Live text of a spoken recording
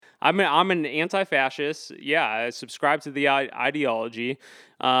I'm an anti-fascist. Yeah, I subscribe to the ideology.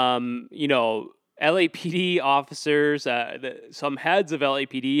 LAPD officers, some heads of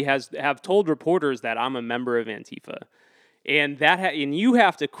LAPD have told reporters that I'm a member of Antifa, and and you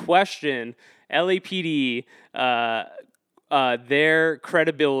have to question LAPD. Their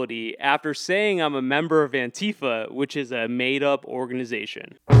credibility after saying I'm a member of Antifa, which is a made-up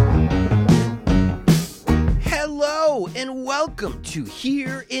organization. Hello and welcome to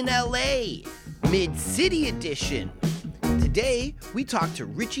Here in LA, Mid-City Edition. Today, we talk to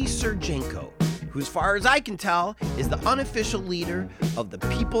Richie Surjenko, who, as far as I can tell, is the unofficial leader of the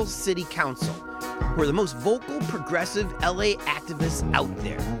People's City Council, who are the most vocal, progressive LA activists out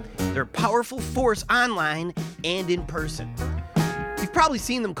there. They're a powerful force online and in person. You've probably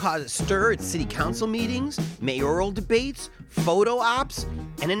seen them cause a stir at city council meetings, mayoral debates, photo ops,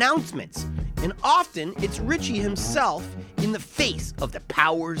 and announcements. And often, it's Richie himself in the face of the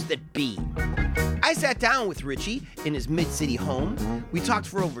powers that be. I sat down with Richie in his mid-city home. We talked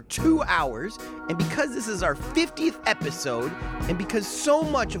for over 2 hours, and because this is our 50th episode, and because so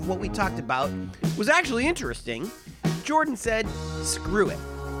much of what we talked about was actually interesting, Jordan said, screw it.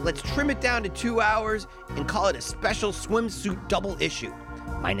 Let's trim it down to 2 hours and call it a special swimsuit double issue,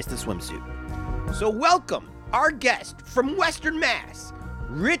 minus the swimsuit. So welcome our guest from Western Mass,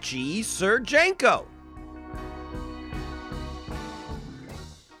 Richie Surjenko.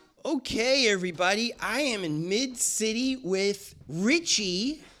 Okay, everybody, I am in Mid-City with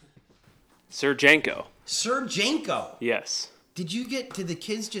Richie Surjenko. Surjenko. Yes. Did the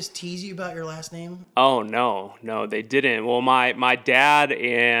kids just tease you about your last name? Oh, no, they didn't. Well, my dad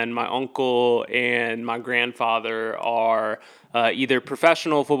and my uncle and my grandfather are either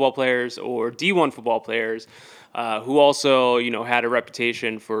professional football players or D1 football players who also, had a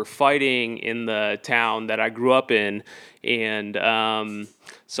reputation for fighting in the town that I grew up in. And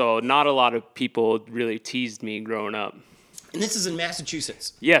so not a lot of people really teased me growing up. And this is in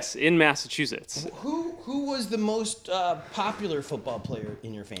Massachusetts? Yes, in Massachusetts. Who was the most popular football player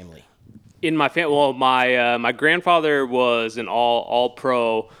in your family? In my family, well, my grandfather was an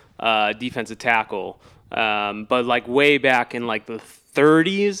all-pro defensive tackle, but like way back in like the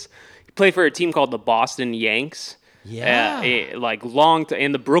 30s, he played for a team called the Boston Yanks. Yeah. And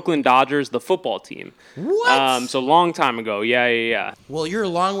the Brooklyn Dodgers, the football team. What? So long time ago. Yeah. Well, you're a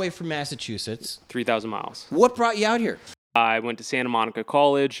long way from Massachusetts. 3,000 miles. What brought you out here? I went to Santa Monica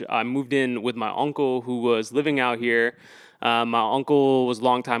College. I moved in with my uncle who was living out here. My uncle was a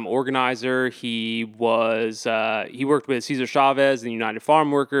longtime organizer. He worked with Cesar Chavez and the United Farm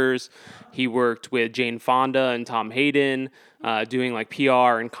Workers. He worked with Jane Fonda and Tom Hayden, doing like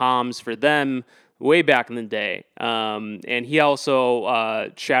PR and comms for them way back in the day. And he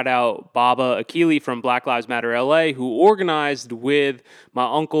also, shout out Baba Akili from Black Lives Matter LA, who organized with my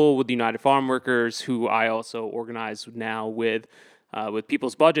uncle with the United Farm Workers, who I also organize now with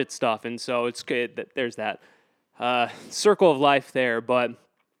People's Budget stuff. And so it's good that there's that circle of life there. But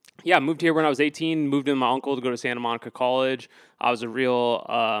yeah, I moved here when I was 18, moved in with my uncle to go to Santa Monica College. I was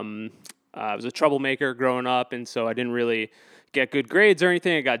I was a troublemaker growing up, and so I didn't really get good grades or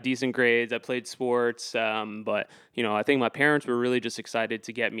anything. I got decent grades. I played sports. But, I think my parents were really just excited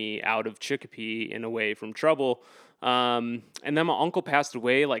to get me out of Chicopee and away from trouble. And then my uncle passed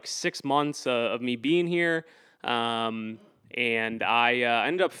away like 6 months of me being here. And I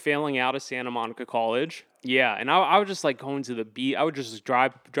ended up failing out of Santa Monica College. Yeah, and I was just like going to the beat. I would just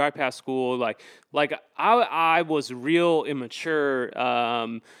drive past school. Like I was real immature.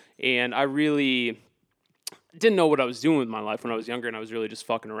 And I really didn't know what I was doing with my life when I was younger, and I was really just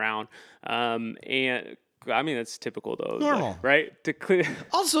fucking around. And I mean, that's typical though. Normal. Right?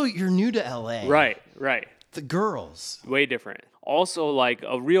 Also, you're new to LA. Right. The girls. Way different. Also, like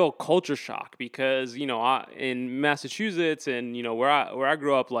a real culture shock because, in Massachusetts and, where I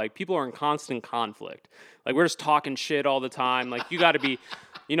grew up, like people are in constant conflict. Like we're just talking shit all the time. Like you got to be...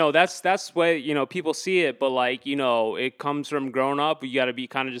 that's way, people see it, but like, it comes from growing up. You got to be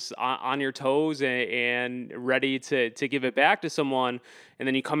kind of just on your toes and ready to give it back to someone. And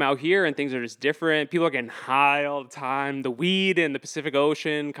then you come out here and things are just different. People are getting high all the time. The weed and the Pacific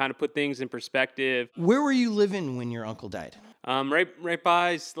Ocean kind of put things in perspective. Where were you living when your uncle died? Right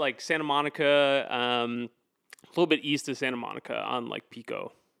by like Santa Monica, a little bit east of Santa Monica on like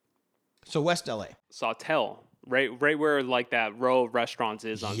Pico. So West LA. Sawtelle. Right where like that row of restaurants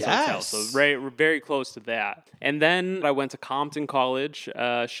is on Yes. Sawtelle. So we're very close to that. And then I went to Compton College.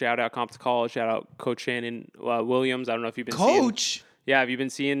 Shout out Compton College. Shout out Coach Shannon Williams. I don't know if you've been Coach? Yeah, have you been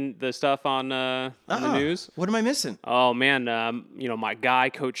seeing the stuff on the news? What am I missing? Oh man, my guy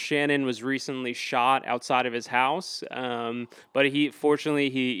Coach Shannon was recently shot outside of his house, but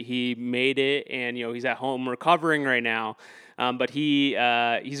he made it, and he's at home recovering right now. But he's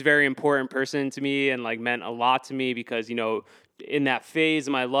a very important person to me, and like meant a lot to me because in that phase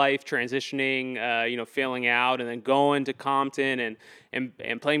of my life, transitioning, failing out, and then going to Compton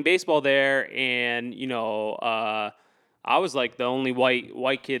and playing baseball there, and I was like the only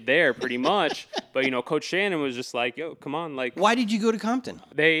white kid there pretty much, but Coach Shannon was just like, yo, come on, like. Why did you go to Compton?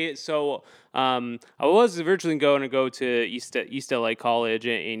 I was originally going to go to East LA College,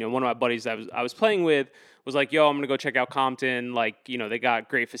 and one of my buddies I was playing with was like, yo, I'm gonna go check out Compton. Like, they got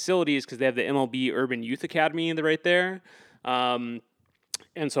great facilities because they have the MLB Urban Youth Academy right there. And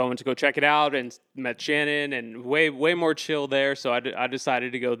so I went to go check it out and met Shannon, and way more chill there. So I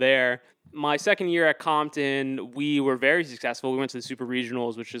decided to go there. My second year at Compton, we were very successful. We went to the Super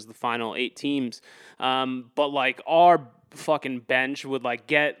Regionals, which is the final 8 teams. But like our fucking bench would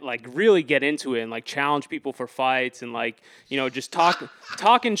really get into it and like challenge people for fights and like, just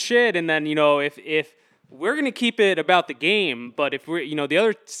talking shit. And then, if we're going to keep it about the game, but if we're, the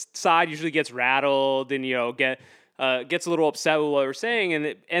other side usually gets rattled and, gets a little upset with what we're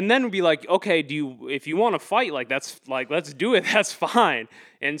saying, and then we'd be like, okay, if you want to fight, like that's like let's do it, that's fine.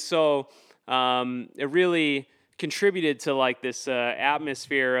 And so it really contributed to like this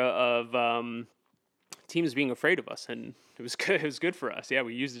atmosphere of teams being afraid of us, and it was good. It was good for us. Yeah,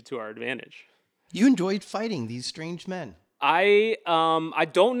 we used it to our advantage. You enjoyed fighting these strange men. I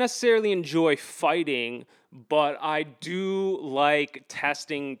don't necessarily enjoy fighting, but I do like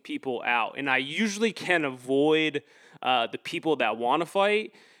testing people out, and I usually can avoid the people that want to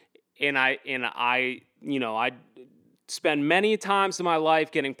fight. And I spend many times in my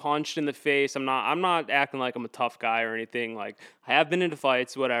life getting punched in the face. I'm not acting like I'm a tough guy or anything. Like, I have been into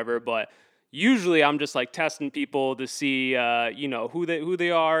fights, whatever, but usually I'm just like testing people to see who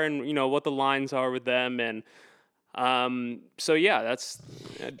they are and what the lines are with them. And so yeah, that's.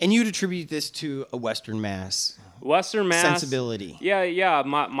 And you'd attribute this to a Western Mass sensibility. Yeah.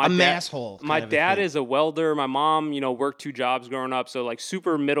 My mass hole. My dad is a welder. My mom, worked 2 jobs growing up, so like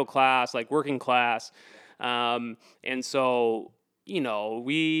super middle class, like working class. And so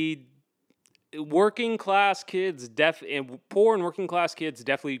working class kids poor and working class kids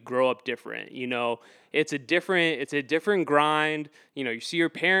definitely grow up different. It's a different grind. You see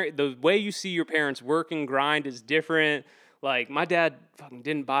the way you see your parents work and grind is different. Like, my dad fucking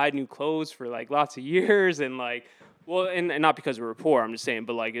didn't buy new clothes for like lots of years, and like, well, and not because we were poor, I'm just saying,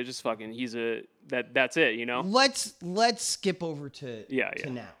 but like, it's just fucking, that's it, Let's skip over to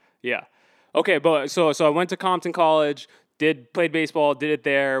now. Yeah. Okay, but so I went to Compton College, played baseball, did it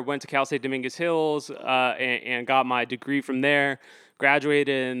there, went to Cal State Dominguez Hills, and got my degree from there,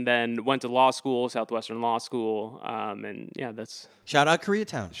 graduated, and then went to law school, Southwestern Law School, and yeah, that's... Shout out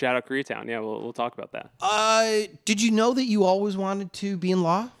Koreatown. Yeah, we'll talk about that. Did you know that you always wanted to be in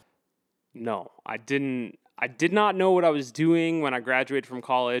law? No, I didn't. I did not know what I was doing when I graduated from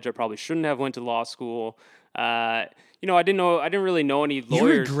college. I probably shouldn't have went to law school. I didn't really know any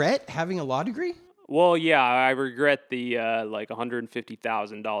lawyers. You regret having a law degree? Well, yeah, I regret the like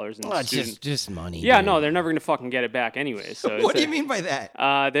 $150,000 in student. It's just money. Yeah, dude. no, they're never gonna fucking get it back anyway. So what do you mean by that?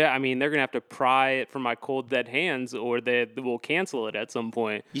 They're gonna have to pry it from my cold dead hands, or they will cancel it at some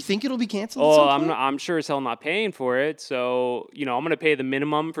point. You think it'll be canceled? Oh, I'm sure as hell not paying for it. So I'm gonna pay the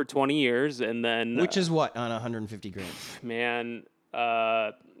minimum for 20 years, and then which is what on 150 grand? Man,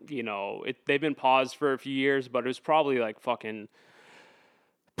 they've been paused for a few years, but it was probably like fucking.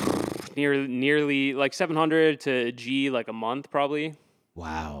 Nearly like 700 to G like a month probably.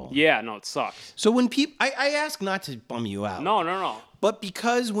 Wow. Yeah, no, it sucks. So when people, I ask not to bum you out. No. But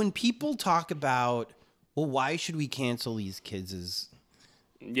because when people talk about, well, why should we cancel these kids'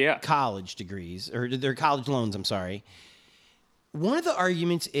 college degrees or their college loans? I'm sorry. One of the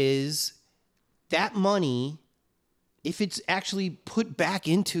arguments is that money, if it's actually put back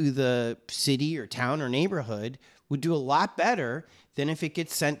into the city or town or neighborhood, would do a lot better than if it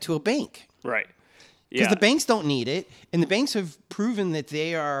gets sent to a bank. Right. Because the banks don't need it, and the banks have proven that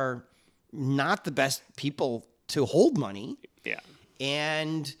they are not the best people to hold money. Yeah.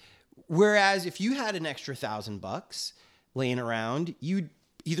 And whereas if you had an extra $1,000 laying around, you'd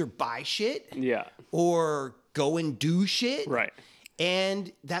either buy shit or go and do shit. Right.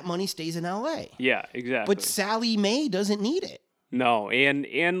 And that money stays in LA. Yeah, exactly. But Sally Mae doesn't need it. No,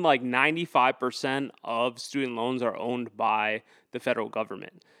 and like 95% of student loans are owned by the federal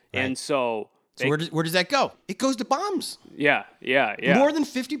government. Right. And so where does that go? It goes to bombs. Yeah. More than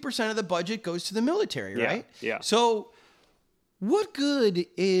 50% of the budget goes to the military, right? Yeah. So What good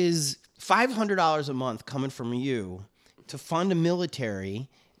is $500 a month coming from you to fund a military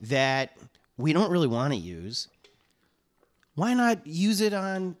that we don't really want to use? Why not use it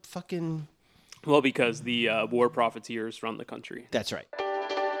on fucking... Well, because the war profiteers run the country. That's right.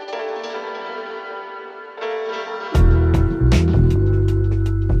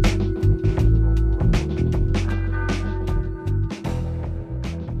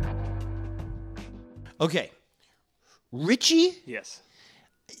 Okay. Richie? Yes.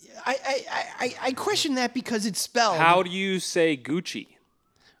 I question that because it's spelled... How do you say Gucci?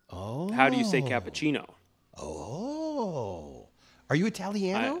 Oh. How do you say cappuccino? Oh. Are you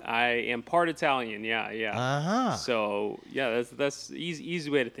Italiano? I am part Italian, yeah. Uh-huh. So, yeah, that's easy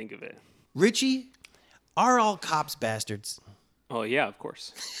way to think of it. Richie, are all cops bastards? Oh, yeah, of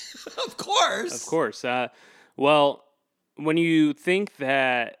course. Of course. Of course. Well, when you think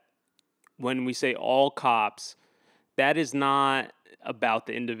that when we say all cops, that is not about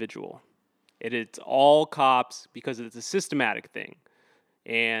the individual. It's all cops because it's a systematic thing.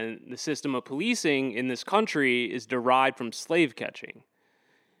 And the system of policing in this country is derived from slave catching.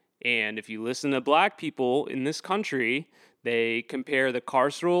 And if you listen to black people in this country, they compare the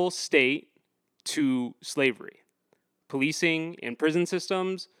carceral state to slavery. Policing and prison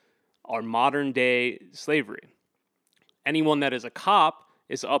systems are modern day slavery. Anyone that is a cop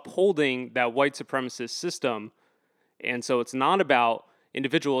is upholding that white supremacist system. And so it's not about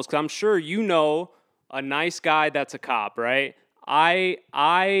individuals, because I'm sure you know a nice guy that's a cop, right?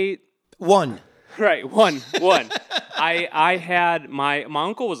 One. Right, one. I had my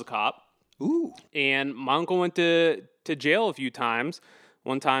uncle was a cop. Ooh. And my uncle went to jail a few times.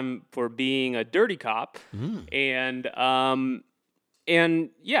 One time for being a dirty cop. And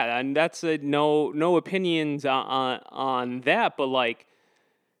yeah, and that's no opinions on that, but like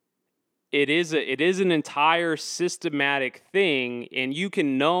it is an entire systematic thing, and you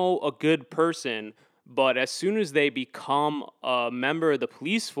can know a good person, but as soon as they become a member of the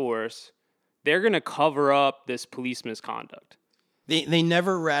police force, they're going to cover up this police misconduct. They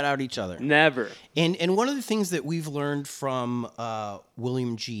never rat out each other. Never. And one of the things that we've learned from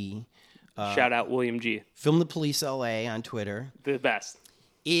William G. Shout out William G. Film the Police LA on Twitter. The best.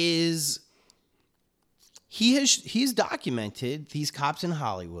 Is he's documented these cops in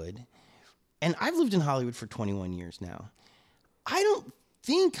Hollywood, and I've lived in Hollywood for 21 years now. I don't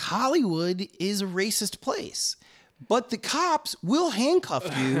think Hollywood is a racist place, but the cops will handcuff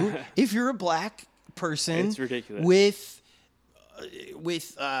you if you're a black person. It's ridiculous.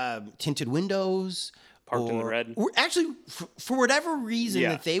 With tinted windows. Parked in the red. Or actually, for whatever reason Yeah.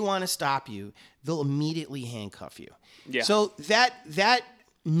 that they want to stop you, they'll immediately handcuff you. Yeah. So that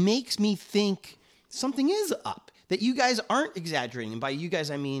makes me think something is up, that you guys aren't exaggerating. And by you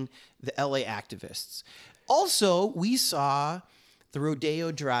guys, I mean the LA activists. Also, we saw the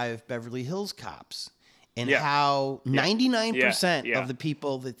Rodeo Drive Beverly Hills cops and how 99% of the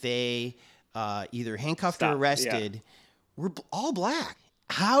people that they either handcuffed or arrested were all black.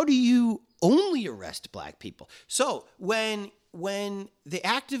 How do you only arrest black people? So when the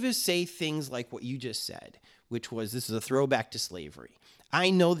activists say things like what you just said, which was this is a throwback to slavery, I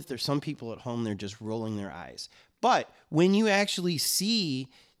know that there's some people at home, they're just rolling their eyes. But when you actually see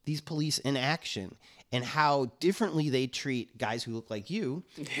these police in action and how differently they treat guys who look like you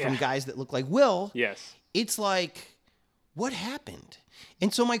from guys that look like Will, it's like, what happened?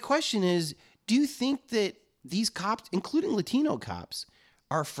 And so my question is, do you think that these cops, including Latino cops,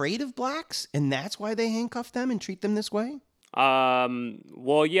 are afraid of blacks and that's why they handcuff them and treat them this way?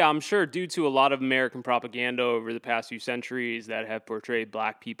 Well, yeah, I'm sure due to a lot of American propaganda over the past few centuries that have portrayed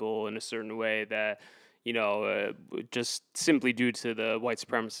black people in a certain way that, you know, just simply due to the white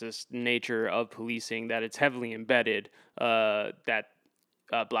supremacist nature of policing, that it's heavily embedded, that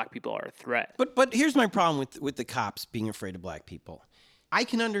black people are a threat. But here's my problem with the cops being afraid of black people. I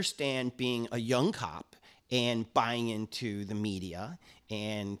can understand being a young cop and buying into the media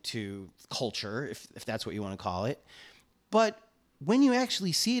and to culture, if that's what you want to call it. But when you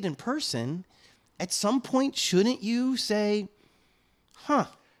actually see it in person, at some point, shouldn't you say, huh?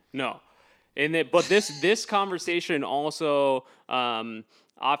 No. But this conversation also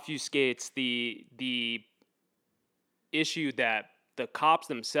obfuscates the issue that the cops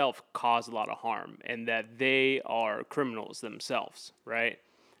themselves cause a lot of harm and that they are criminals themselves, right?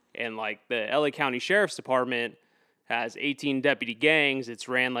 And like the LA County Sheriff's Department has 18 deputy gangs. It's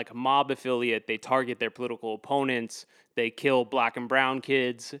ran like a mob affiliate. They target their political opponents. They kill black and brown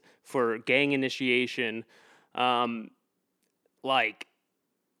kids for gang initiation. Like,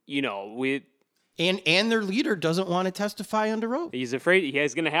 you know, And their leader doesn't want to testify under oath. He's afraid.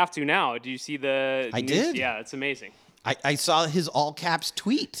 He's going to have to now. Do you see the I news? did. Yeah, it's amazing. I saw his all caps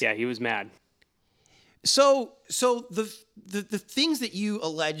tweet. Yeah, he was mad. So the things that you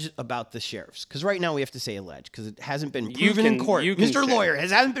allege about the sheriffs, because right now we have to say allege because it hasn't been proven in court. Mr. Lawyer, it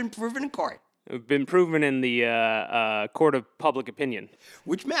hasn't been proven in court. It's been proven in the court of public opinion.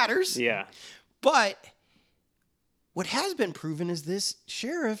 Which matters. Yeah. But what has been proven is this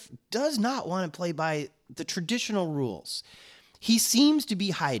sheriff does not want to play by the traditional rules. He seems to be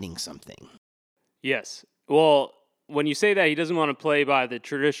hiding something. Yes. Well, when you say that he doesn't want to play by the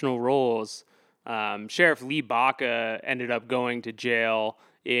traditional rules, Sheriff Lee Baca ended up going to jail,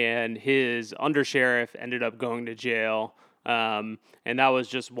 and his undersheriff ended up going to jail. And that was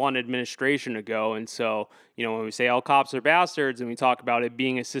just one administration ago. And so, when we say all cops are bastards and we talk about it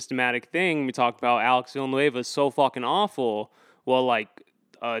being a systematic thing, we talk about Alex Villanueva is so fucking awful. Well, like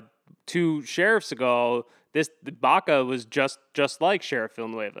 2 sheriffs ago, the Baca was just like Sheriff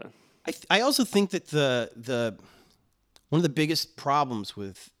Villanueva. I also think that the one of the biggest problems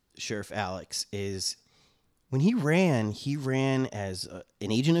with Sheriff Alex is when he ran as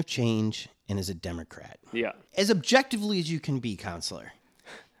an agent of change and as a Democrat. Yeah. As objectively as you can be, counselor.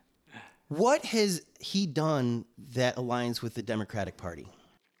 What has he done that aligns with the Democratic Party?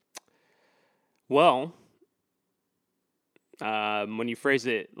 Well, when you phrase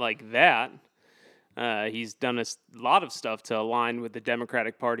it like that, he's done a lot of stuff to align with the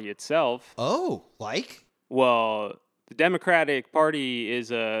Democratic Party itself. Oh, like? Well, the Democratic Party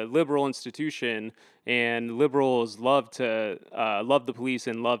is a liberal institution, and liberals love the police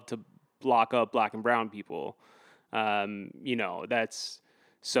and love to lock up black and brown people. That's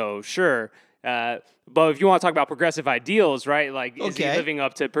so sure. But if you want to talk about progressive ideals, right? Like, is he living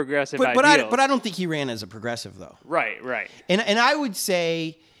up to progressive ideals? But I don't think he ran as a progressive, though. Right. And I would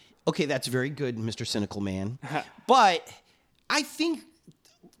say, okay, that's very good, Mr. Cynical Man. But I think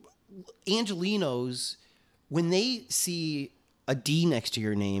Angelenos, when they see a D next to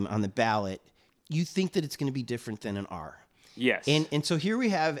your name on the ballot, you think that it's going to be different than an R. Yes. And so here we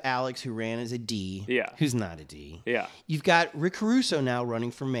have Alex, who ran as a D. Yeah. Who's not a D. Yeah. You've got Rick Caruso now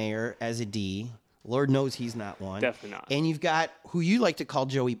running for mayor as a D. Lord knows he's not one. Definitely not. And you've got who you like to call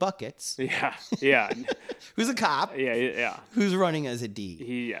Joey Buckets. Yeah. Who's a cop. Yeah. Who's running as a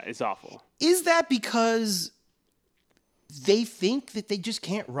D. It's awful. Is that because they think that they just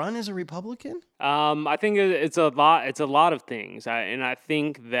can't run as a Republican? I think it's a lot. It's a lot of things, and I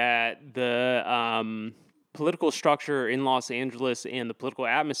think that the political structure in Los Angeles and the political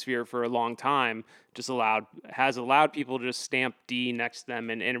atmosphere for a long time has allowed people to just stamp D next to them,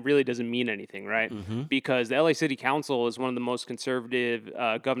 and it really doesn't mean anything, right? Mm-hmm. Because the LA City Council is one of the most conservative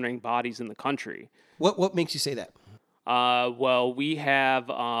governing bodies in the country. What makes you say that? Well, we have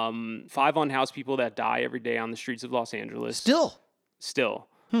 5 unhoused people that die every day on the streets of Los Angeles. Still.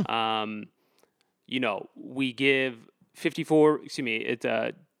 We give 54,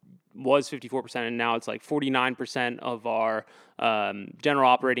 was 54%, and now it's like 49% of our general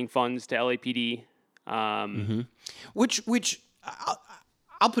operating funds to LAPD. Which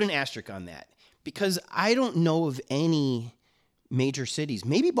I'll put an asterisk on that, because I don't know of any major cities,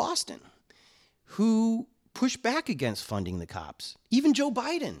 maybe Boston, who push back against funding the cops. Even Joe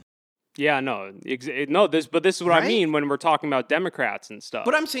Biden. Yeah, this is what I mean when we're talking about Democrats and stuff.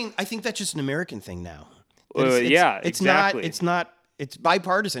 But I'm saying I think that's just an American thing now. Exactly. It's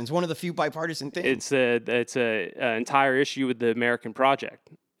bipartisan. It's one of the few bipartisan things. It's an entire issue with the American project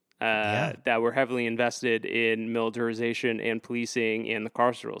that we're heavily invested in militarization and policing in the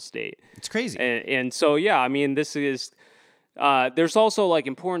carceral state. It's crazy. And so, this is, there's also like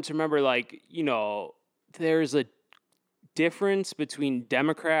important to remember, there's a difference between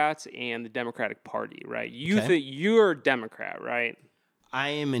Democrats and the Democratic Party, right? You're a Democrat, right? I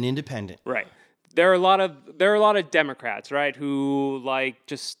am an independent. Right. There are a lot of Democrats, right, who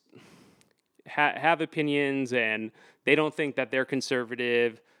just have opinions, and they don't think that they're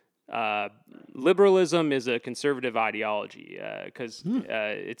conservative. Liberalism is a conservative ideology because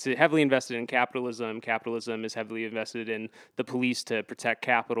it's heavily invested in capitalism. Capitalism is heavily invested in the police to protect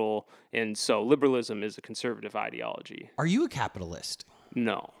capital, and so liberalism is a conservative ideology. Are you a capitalist?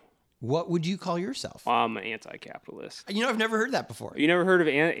 No. What would you call yourself? I'm an anti-capitalist. I've never heard that before. You never heard of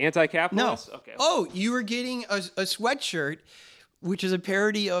anti-capitalist? No. Okay. Oh, you were getting a sweatshirt, which is a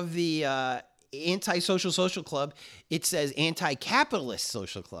parody of the Anti-Social Social Club. It says Anti-Capitalist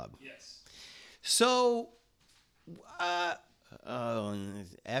Social Club. Yes. So, F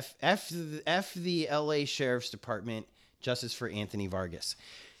the LA Sheriff's Department, justice for Anthony Vargas.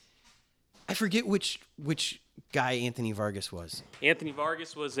 I forget which guy Anthony Vargas was. Anthony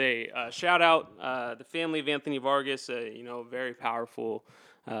Vargas was a shout out the family of Anthony Vargas, very powerful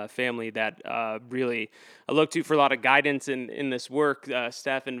family that really I look to for a lot of guidance in this work.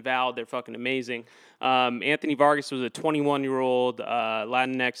 Steph and Val, they're fucking amazing. Anthony Vargas was a 21-year-old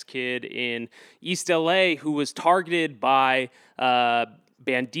Latinx kid in East LA who was targeted by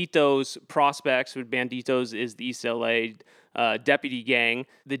Banditos prospects. Banditos is the East LA deputy gang.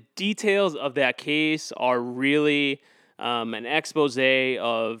 The details of that case are really an expose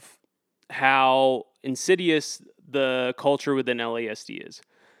of how insidious the culture within LASD is.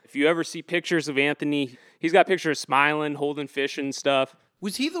 If you ever see pictures of Anthony, he's got pictures smiling, holding fish and stuff.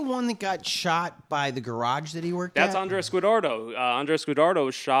 Was he the one that got shot by the garage that he worked That's at? Andres Guadardo. Andres Guadardo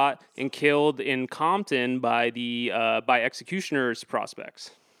was shot and killed in Compton by by executioners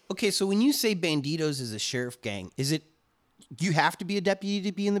prospects. Okay, so when you say Banditos is a sheriff gang, is it you have to be a deputy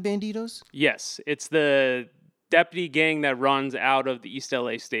to be in the Banditos? Yes, it's the deputy gang that runs out of the East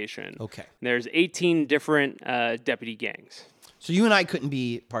LA station. Okay. There's 18 different deputy gangs. So you and I couldn't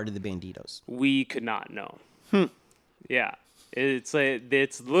be part of the Banditos. We could not know. Yeah. It's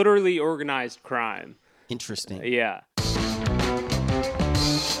literally organized crime. Interesting. Yeah.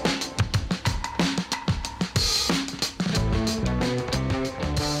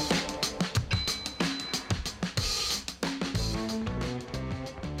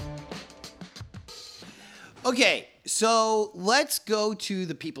 Okay, so let's go to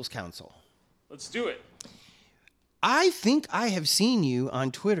the People's Council. Let's do it. I think I have seen you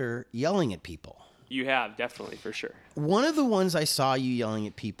on Twitter yelling at people. You have, definitely, for sure. One of the ones I saw you yelling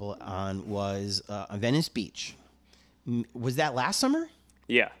at people on was on Venice Beach. Was that last summer?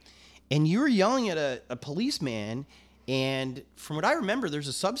 Yeah. And you were yelling at a policeman, and from what I remember, there's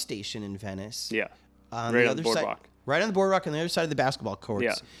a substation in Venice. Yeah. On Right the on the other side, boardwalk. right on the boardwalk on the other side of the basketball courts.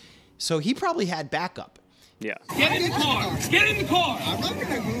 Yeah. So he probably had backup. Yeah. Get in the car. Get in the car. I'm not going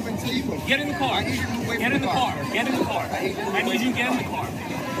to move until you move. Get in the car. I need you to move away Get from in the car. Get in the car. I need you to get in the car.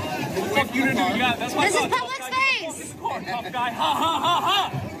 What the fuck you gonna do? Yeah, that's my This is car. public Tough space. guy. Get the fuck in the car, tough guy. Ha ha ha ha.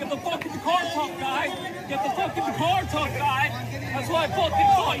 Get the fuck in the car, tough guy. Get the fuck in the car, tough guy. That's what I fucking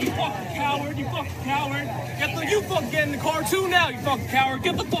thought. You fucking coward. You fucking coward. You fucking get in the car too now. You fucking coward.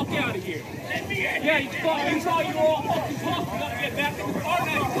 Get the fuck out of here. Yeah, you fucking thought you were all fucking tough. You gotta get back in the car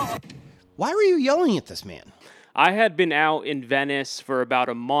now. You fucking. Why were you yelling at this man? I had been out in Venice for about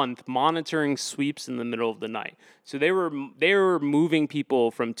a month monitoring sweeps in the middle of the night. So they were moving people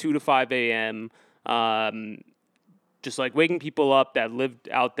from 2 to 5 a.m., just like waking people up that lived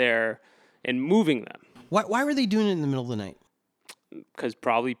out there and moving them. Why were they doing it in the middle of the night? Because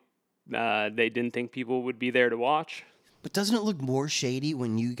probably they didn't think people would be there to watch. But doesn't it look more shady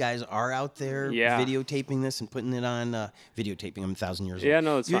when you guys are out there videotaping this and putting it on videotaping? I'm 1,000 years old. Yeah,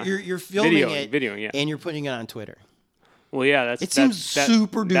 no, it's fine. You're filming videoing, yeah. and you're putting it on Twitter. Well, yeah, It seems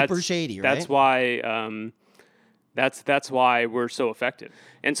super duper shady, right? That's why that's why we're so effective.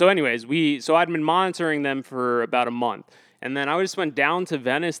 And so, anyways, so I'd been monitoring them for about a month, and then I just went down to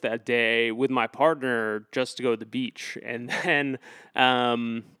Venice that day with my partner just to go to the beach, and then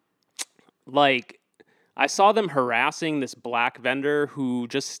I saw them harassing this black vendor who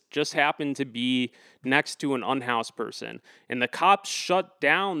just happened to be next to an unhoused person. And the cops shut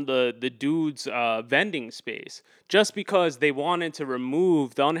down the dude's vending space just because they wanted to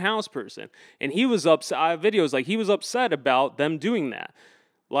remove the unhoused person. And he was upset. I have videos, he was upset about them doing that.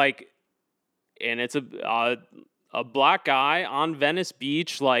 And it's a black guy on Venice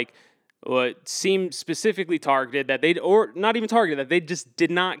Beach, what seemed specifically targeted that they just did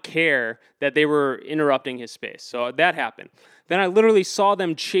not care that they were interrupting his space. So that happened. Then I literally saw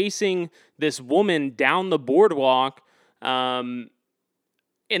them chasing this woman down the boardwalk. And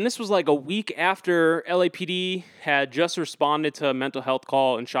this was a week after LAPD had just responded to a mental health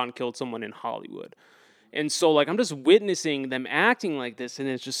call and shot and killed someone in Hollywood. And so I'm just witnessing them acting like this, and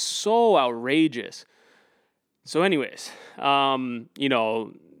it's just so outrageous. So anyways,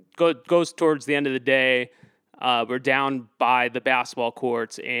 goes towards the end of the day. We're down by the basketball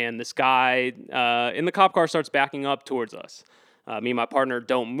courts, and this guy in the cop car starts backing up towards us. Me and my partner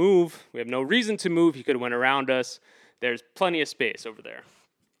don't move. We have no reason to move. He could have went around us. There's plenty of space over there.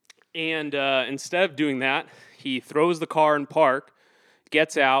 And instead of doing that, he throws the car in park,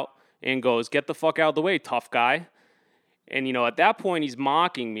 gets out, and goes, "Get the fuck out of the way, tough guy." And, at that point, he's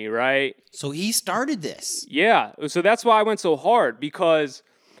mocking me, right? So he started this. Yeah. So that's why I went so hard, because...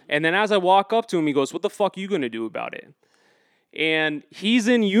 And then as I walk up to him, he goes, "What the fuck are you going to do about it?" And he's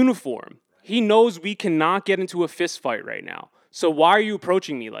in uniform. He knows we cannot get into a fist fight right now. So why are you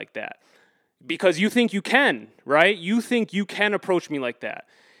approaching me like that? Because you think you can, right? You think you can approach me like that.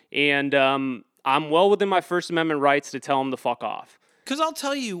 And I'm well within my First Amendment rights to tell him to fuck off. Because I'll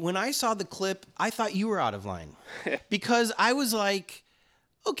tell you, when I saw the clip, I thought you were out of line. Because I was like,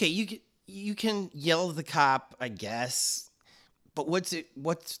 Okay, you can yell at the cop, I guess, but what's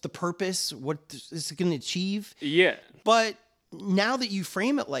the purpose? What is it going to achieve? Yeah. But now that you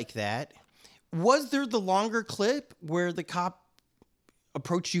frame it like that, was there the longer clip where the cop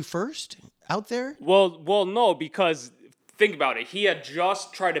approached you first out there? Well, no, because think about it. He had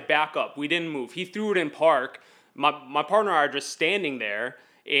just tried to back up. We didn't move. He threw it in park. My partner and I are just standing there,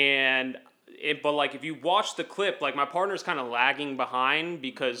 but like if you watch the clip, like my partner's kind of lagging behind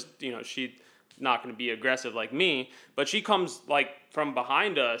because she's not going to be aggressive like me, but she comes like from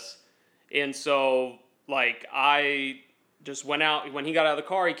behind us, and so like I just went out. When he got out of the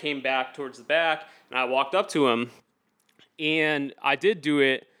car, he came back towards the back, and I walked up to him, and I did do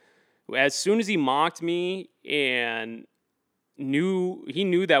it as soon as he mocked me and he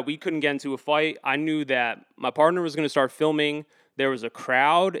knew that we couldn't get into a fight. I knew that my partner was going to start filming. There was a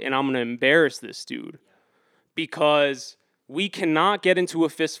crowd, and I'm going to embarrass this dude because we cannot get into a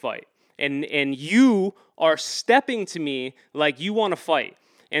fist fight. And you are stepping to me like you want to fight.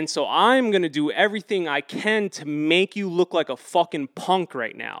 And so I'm going to do everything I can to make you look like a fucking punk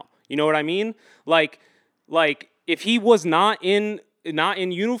right now. You know what I mean? Like if he was not in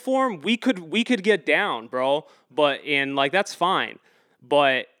uniform, we could get down, bro. And that's fine.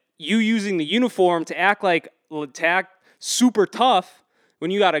 But you using the uniform to act super tough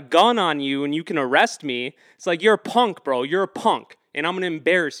when you got a gun on you and you can arrest me, it's like you're a punk, bro. You're a punk, and I'm gonna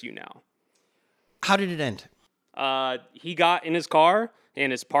embarrass you now. How did it end? He got in his car,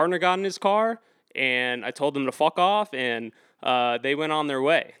 and his partner got in his car, and I told them to fuck off, and they went on their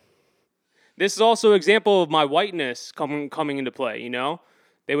way. This is also an example of my whiteness coming into play,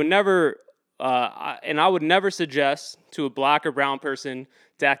 They would never, and I would never suggest to a black or brown person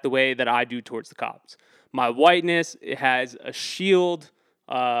to act the way that I do towards the cops. My whiteness, it has a shield,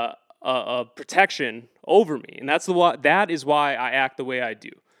 a protection over me, and that is why I act the way I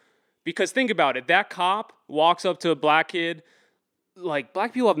do. Because think about it, that cop walks up to a black kid, like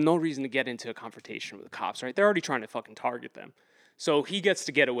black people have no reason to get into a confrontation with the cops, right? They're already trying to fucking target them. So he gets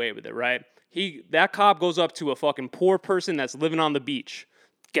to get away with it, right? That cop goes up to a fucking poor person that's living on the beach.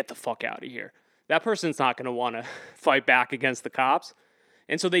 Get the fuck out of here. That person's not going to want to fight back against the cops.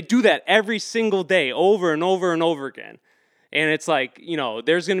 And so they do that every single day, over and over and over again. And it's like,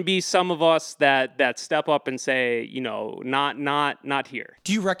 there's going to be some of us that step up and say, not here.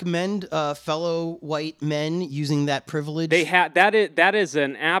 Do you recommend fellow white men using that privilege? That is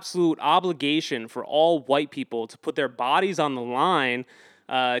an absolute obligation for all white people to put their bodies on the line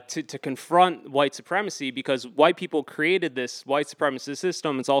to confront white supremacy, because white people created this white supremacist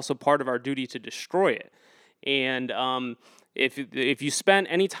system. It's also part of our duty to destroy it. And if you spent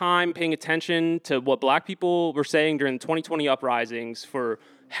any time paying attention to what black people were saying during the 2020 uprisings for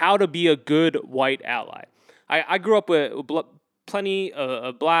how to be a good white ally. I grew up with plenty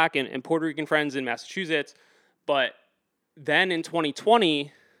of black and Puerto Rican friends in Massachusetts, but then in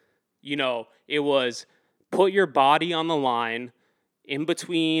 2020, it was put your body on the line in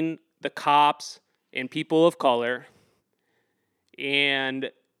between the cops and people of color. And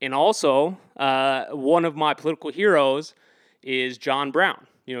also, one of my political heroes is John Brown.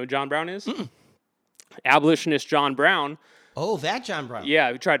 You know who John Brown is? Abolitionist John Brown. Oh, that John Brown.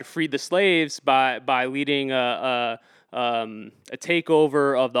 Yeah, who tried to free the slaves by leading a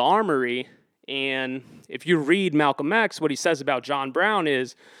takeover of the armory. And if you read Malcolm X, what he says about John Brown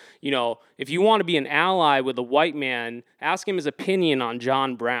is, if you want to be an ally with a white man, ask him his opinion on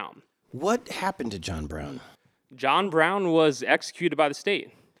John Brown. What happened to John Brown? John Brown was executed by the state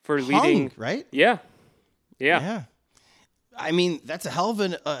for leading. Right? Yeah. I mean, that's a hell of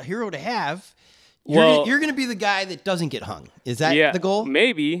a hero to have. Well, you're going to be the guy that doesn't get hung. Is that the goal?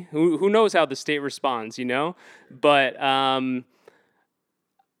 Maybe. Who knows how the state responds, But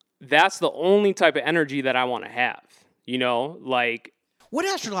that's the only type of energy that I want to have, What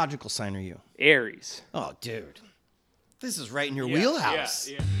astrological sign are you? Aries. Oh, dude. This is right in your wheelhouse.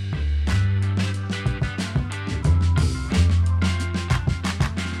 Yeah.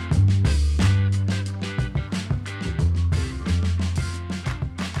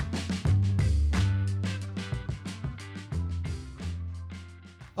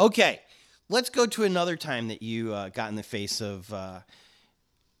 Okay, let's go to another time that you got in the face of,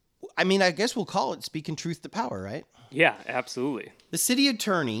 I guess we'll call it speaking truth to power, right? Yeah, absolutely. The city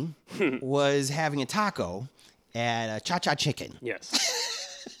attorney was having a taco at Cha-Cha Chicken.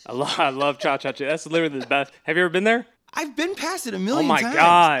 Yes. I love Cha-Cha Chicken. That's literally the best. Have you ever been there? I've been past it a million times. Oh my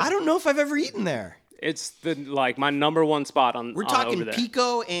God. I don't know if I've ever eaten there. It's my number one spot on. We're talking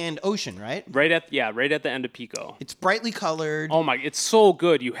Pico and Ocean, right? Right at the end of Pico. It's brightly colored. Oh my! It's so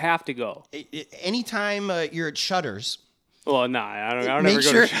good. You have to go. Anytime you're at Shutters, Well, no, I don't make ever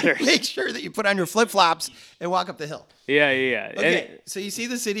sure go to Cheddar's. make sure that you put on your flip flops and walk up the hill. Yeah. Okay, so you see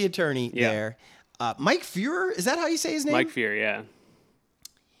the city attorney Yeah. there, Mike Fuhrer. Is that how you say his name? Mike Fear, yeah.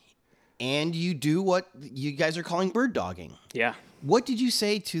 And you do what you guys are calling bird dogging. Yeah. What did you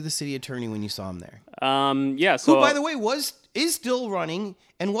say to the city attorney when you saw him there? Yeah, so... Who, by the way, is still running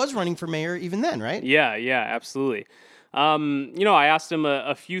and was running for mayor even then, right? Yeah, absolutely. I asked him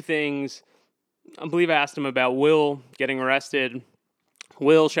a few things. I believe I asked him about Will getting arrested.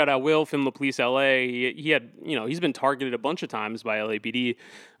 Will, shout out Will, Findlay Police LA. He had, he's been targeted a bunch of times by LAPD.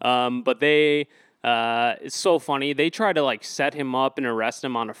 But they... it's so funny. They tried to set him up and arrest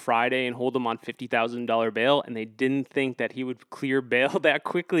him on a Friday and hold him on $50,000 bail, and they didn't think that he would clear bail that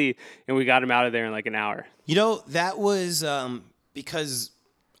quickly, and we got him out of there in an hour. That was because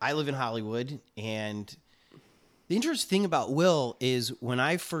I live in Hollywood, and the interesting thing about Will is when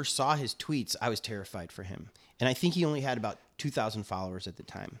I first saw his tweets, I was terrified for him, and I think he only had about 2,000 followers at the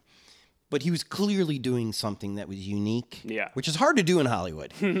time. But he was clearly doing something that was unique, which is hard to do in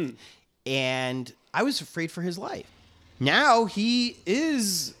Hollywood. And I was afraid for his life. Now he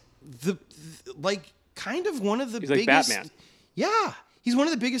is kind of one of the biggest. He's like Batman. Yeah, he's one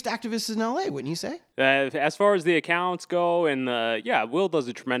of the biggest activists in LA, wouldn't you say? As far as the accounts go, and Will does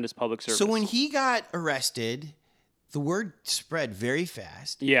a tremendous public service. So when he got arrested, the word spread very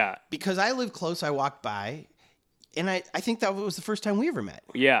fast. Yeah. Because I live close, I walked by, and I think that was the first time we ever met.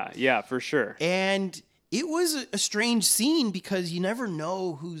 Yeah, for sure. And it was a strange scene because you never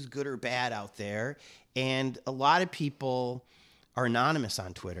know who's good or bad out there. And a lot of people are anonymous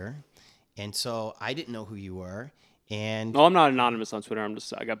on Twitter. And so I didn't know who you were. And I'm not anonymous on Twitter.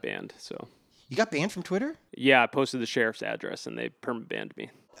 I got banned. So you got banned from Twitter? Yeah, I posted the sheriff's address and they permanent banned me.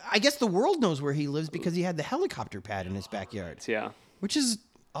 I guess the world knows where he lives because he had the helicopter pad in his backyard. Yeah. Which is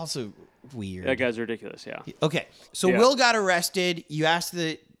also weird. That guy's ridiculous, yeah. Okay. So Will got arrested. You asked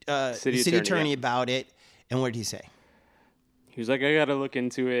the city attorney about it. And what did he say? He was like, I got to look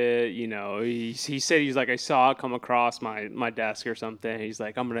into it. He said, he's like, I saw it come across my desk or something. He's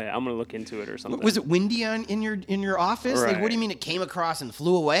like, I'm gonna look into it or something. Was it windy in your office? Right. What do you mean it came across and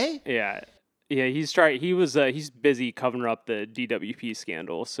flew away? Yeah. He's busy covering up the DWP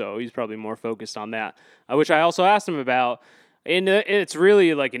scandal, so he's probably more focused on that. Which I also asked him about. And it's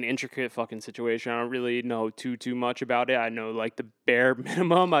really an intricate fucking situation. I don't really know too much about it. I know the bare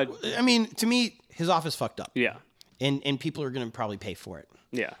minimum. I mean, to me, his office fucked up. Yeah. And people are going to probably pay for it.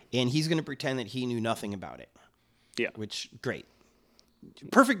 Yeah. And he's going to pretend that he knew nothing about it. Yeah. Which, great.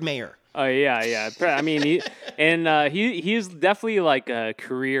 Perfect mayor. Oh, yeah. I mean, he's definitely a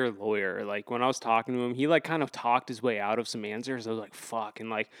career lawyer. When I was talking to him, he kind of talked his way out of some answers. I was like, fuck.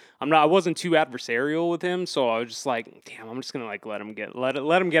 And I wasn't too adversarial with him. So I was just like, damn, I'm just going to let him get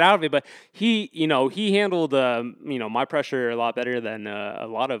out of it. But he handled, my pressure a lot better than a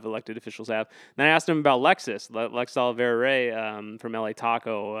lot of elected officials have. Then I asked him about Lex Oliveira Ray from LA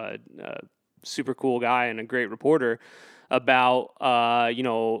Taco, super cool guy and a great reporter, about,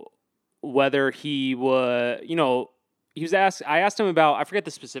 whether he was, he was asked, I asked him about, I forget the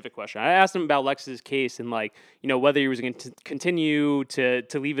specific question. I asked him about Lex's case and whether he was going to continue to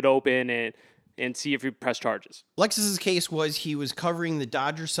leave it open and see if he pressed charges. Lex's case was he was covering the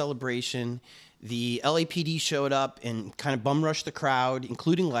Dodgers celebration. The LAPD showed up and kind of bum rushed the crowd,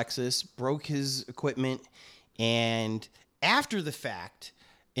 including Lexus, broke his equipment. And after the fact,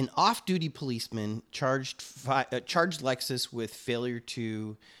 an off-duty policeman charged Lexus with failure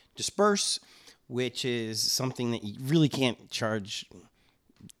to disperse, which is something that you really can't charge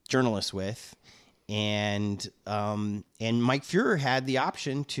journalists with. And Mike Fuhrer had the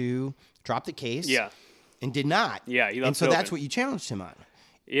option to drop the case, and did not. Yeah, he left and so it that's open. what you challenged him on.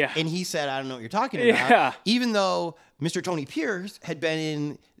 Yeah, and he said, "I don't know what you're talking about." Yeah. Even though Mr. Tony Pierce had been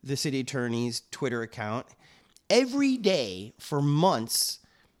in the city attorney's Twitter account every day for months,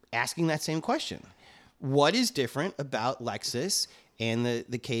 asking that same question: what is different about Lexus and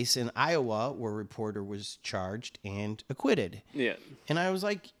the case in Iowa where a reporter was charged and acquitted? Yeah. And I was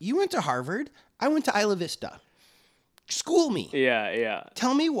like, you went to Harvard. I went to Isla Vista. School me. Yeah.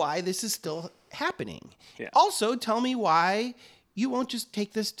 Tell me why this is still happening. Yeah. Also, tell me why you won't just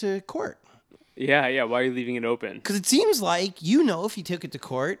take this to court. Yeah. Why are you leaving it open? Because it seems like, if you took it to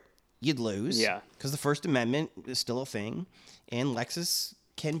court, you'd lose. Yeah. Because the First Amendment is still a thing. And Lexus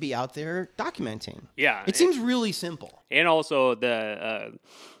can be out there documenting. Yeah. It seems really simple. And also the,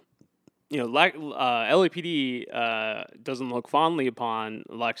 LAPD doesn't look fondly upon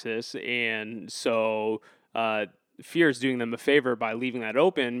Lexus. And so Fear is doing them a favor by leaving that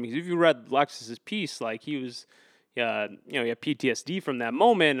open. Because if you read Lexus's piece, he was he had PTSD from that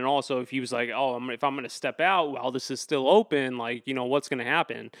moment, and also if he was like, oh, if I'm going to step out while this is still open, like, what's going to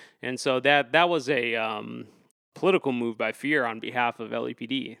happen? And so that was a political move by Fear on behalf of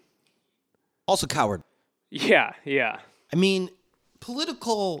LAPD. Also coward. Yeah. I mean,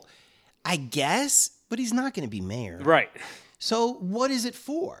 political, I guess, but he's not going to be mayor. Right. So what is it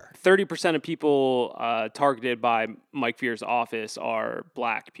for? 30% of people targeted by Mike Fear's office are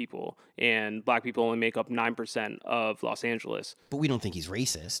black people, and black people only make up 9% of Los Angeles. But we don't think he's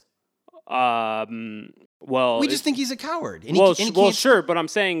racist. Well, we just think he's a coward. And sure, but I'm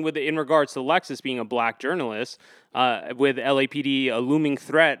saying in regards to Lexus being a black journalist, with LAPD a looming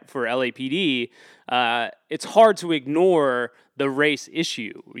threat for LAPD, it's hard to ignore the race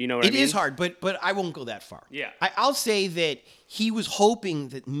issue. You know what I mean? It is hard, but I won't go that far. Yeah. I'll say that he was hoping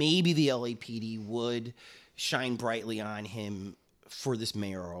that maybe the LAPD would shine brightly on him for this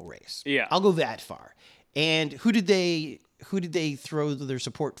mayoral race. Yeah. I'll go that far. And who did they throw their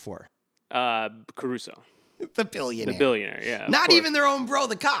support for? Caruso. The billionaire. The billionaire, yeah. Not even their own bro,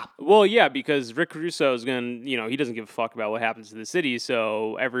 the cop. Well, yeah, because Rick Caruso is going to, he doesn't give a fuck about what happens to the city.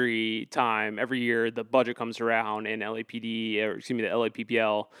 So every year, the budget comes around and the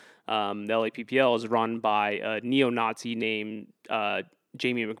LAPPL, the LAPPL is run by a neo-Nazi named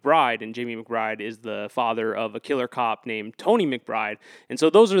Jamie McBride, and Jamie McBride is the father of a killer cop named Tony McBride. And so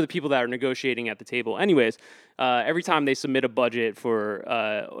those are the people that are negotiating at the table. Anyways, every time they submit a budget for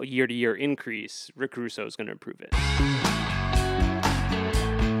a year-to-year increase, Rick Caruso is going to approve it.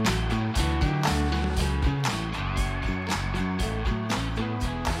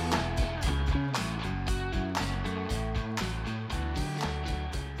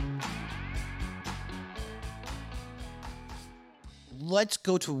 Let's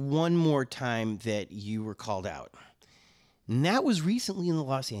go to one more time that you were called out. And that was recently in the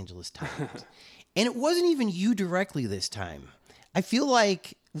Los Angeles Times. And it wasn't even you directly this time. I feel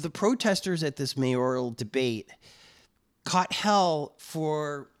like the protesters at this mayoral debate caught hell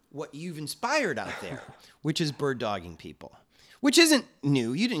for what you've inspired out there, which is bird dogging people, which isn't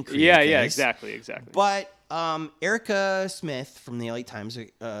new. You didn't create this. Yeah, exactly. But Erica Smith from the LA Times,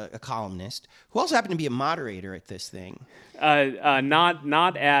 a columnist, who also happened to be a moderator at this thing.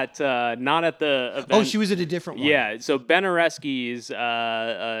 Not at the event. Oh, she was at a different one. Yeah, so Ben Oresky's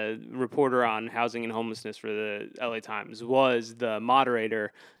a reporter on housing and homelessness for the LA Times, was the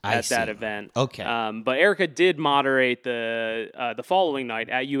moderator at that event. Okay. But Erica did moderate the following night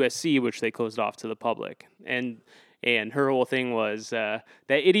at USC, which they closed off to the public. And her whole thing was that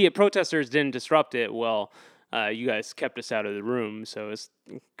idiot protesters didn't disrupt it. Well, you guys kept us out of the room, so it's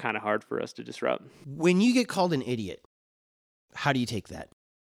kind of hard for us to disrupt. When you get called an idiot, how do you take that?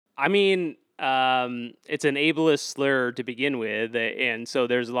 I mean, it's an ableist slur to begin with, and so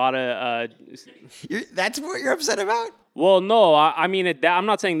there's a lot of... That's what you're upset about? Well, no, I mean, I'm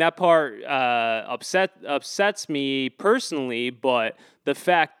not saying that part upsets me personally, but the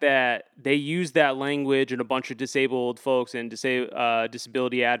fact that they use that language and a bunch of disabled folks and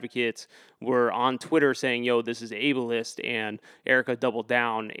disability advocates were on Twitter saying, yo, this is ableist, and Erica doubled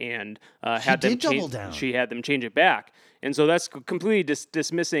down and she had them change it back. And so that's completely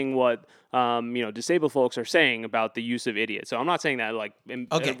dismissing what disabled folks are saying about the use of idiot. So I'm not saying that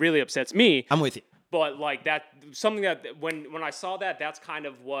it really upsets me. I'm with you. But like that, something that when I saw that, that's kind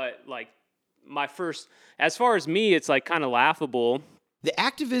of what like my first. As far as me, it's like kind of laughable. The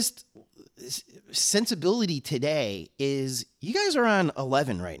activist sensibility today is you guys are on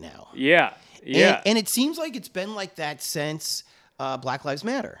 11 right now. Yeah. And it seems like it's been like that since Black Lives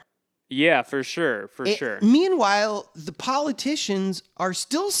Matter. Yeah, for sure. Meanwhile, the politicians are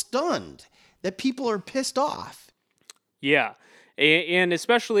still stunned that people are pissed off. Yeah. And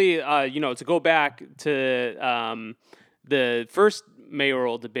especially, to go back to the first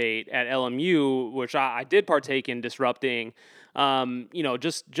mayoral debate at LMU, which I did partake in disrupting,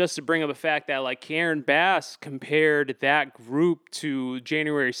 just to bring up a fact that like Karen Bass compared that group to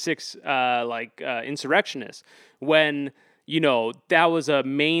January 6th, insurrectionists, when that was a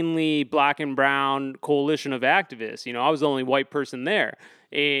mainly black and brown coalition of activists. I was the only white person there.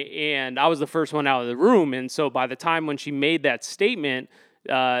 And I was the first one out of the room. And so by the time when she made that statement,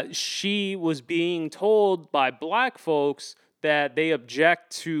 she was being told by black folks that they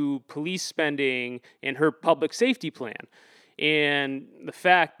object to police spending in her public safety plan. And the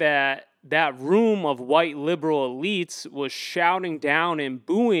fact that that room of white liberal elites was shouting down and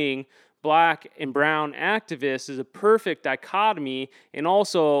booing black and brown activists is a perfect dichotomy and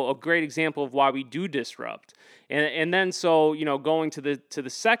also a great example of why we do disrupt. And then so, going to the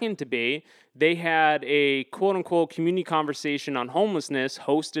second debate, they had a quote unquote community conversation on homelessness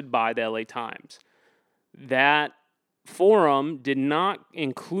hosted by the LA Times. That forum did not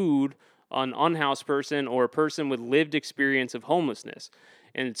include an unhoused person or a person with lived experience of homelessness.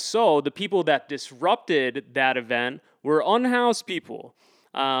 And so the people that disrupted that event were unhoused people,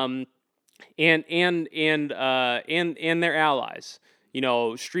 and their allies.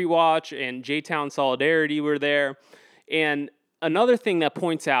 Streetwatch and J-Town Solidarity were there. And another thing that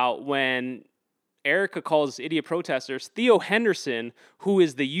points out when Erica calls idiot protesters, Theo Henderson, who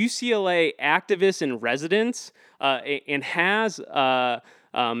is the UCLA activist in residence and has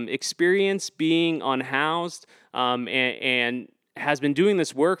experience being unhoused and has been doing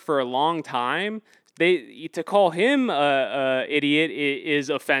this work for a long time. To call him a idiot is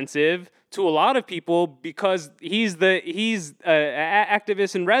offensive to a lot of people because he's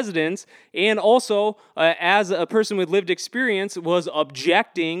activist in residence, and also as a person with lived experience was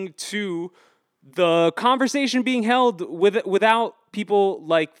objecting to the conversation being held without people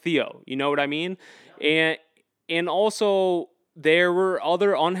like Theo. You know what I mean? And also there were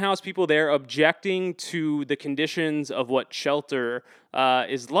other unhoused people there objecting to the conditions of what shelter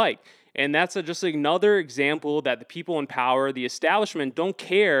is like. And that's just another example that the people in power, the establishment, don't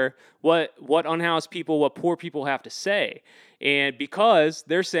care what unhoused people, what poor people have to say. And because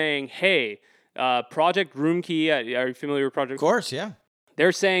they're saying, hey, Project Roomkey, are you familiar with Project? Of course, yeah.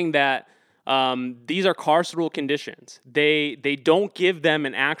 They're saying that these are carceral conditions. They don't give them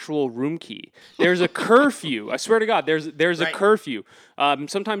an actual room key. There's a curfew. I swear to God, there's a curfew.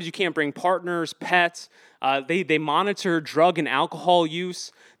 Sometimes you can't bring partners, pets. They monitor drug and alcohol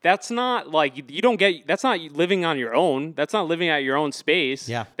use. That's not like that's not living on your own. That's not living at your own space.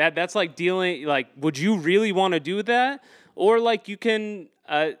 Yeah. That's like dealing, like, would you really want to do that? Or like you can,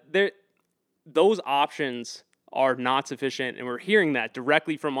 those options are not sufficient, and we're hearing that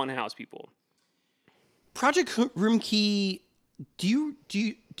directly from unhoused people. Project Roomkey, do you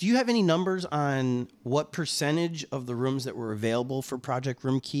have any numbers on what percentage of the rooms that were available for Project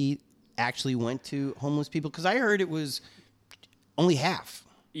Roomkey actually went to homeless people? Because I heard it was only half.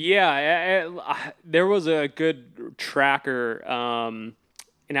 Yeah, there was a good tracker, and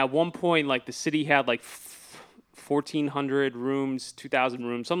at one point, like, the city had like 1,400 rooms, 2,000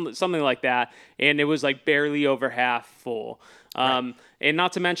 rooms, something like that, and it was like barely over half full. And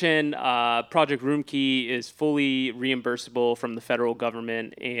not to mention, Project Roomkey is fully reimbursable from the federal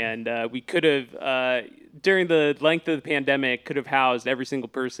government, and we could have, during the length of the pandemic, could have housed every single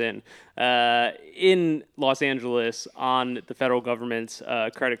person in Los Angeles on the federal government's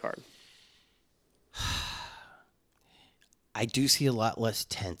credit card. I do see a lot less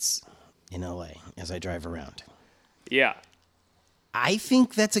tents in LA as I drive around. Yeah. I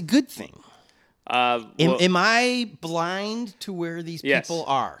think that's a good thing. Am I blind to where these people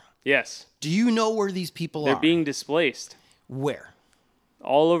are? Yes. Do you know where these people are? They're being displaced. Where?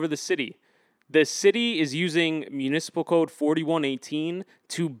 All over the city. The city is using Municipal Code 4118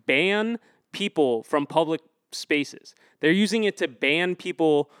 to ban people from public spaces. They're using it to ban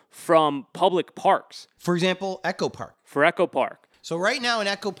people from public parks. For example, Echo Park. For Echo Park. So right now in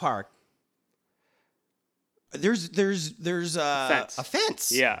Echo Park, there's a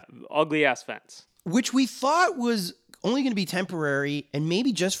fence. Yeah, ugly ass fence. Which we thought was only going to be temporary and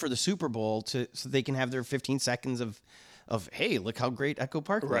maybe just for the Super Bowl so they can have their 15 seconds of hey, look how great Echo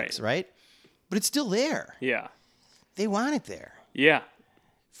Park looks, right? But it's still there. Yeah. They want it there. Yeah.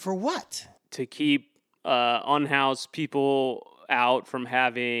 For what? To keep unhoused people out from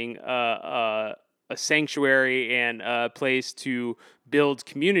having a sanctuary and a place to build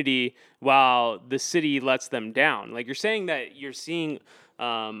community while the city lets them down. Like, you're saying that you're seeing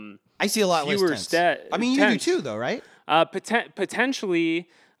I see a lot less tents. I mean, you do too, though, right? Potentially,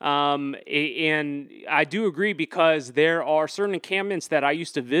 and I do agree because there are certain encampments that I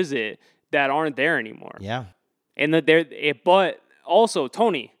used to visit that aren't there anymore. Yeah. And but also,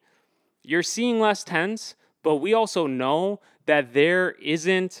 Tony, you're seeing less tents, but we also know that there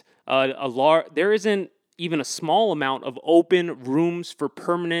isn't there isn't even a small amount of open rooms for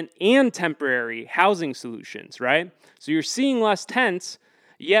permanent and temporary housing solutions, right? So you're seeing less tents,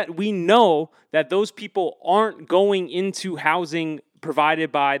 yet we know that those people aren't going into housing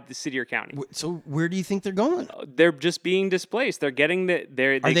provided by the city or county. So where do you think they're going? They're just being displaced. They're getting are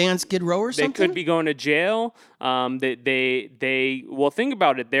they on Skid Row or something? They could be going to jail. Well, think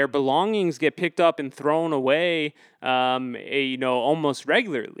about it. Their belongings get picked up and thrown away, almost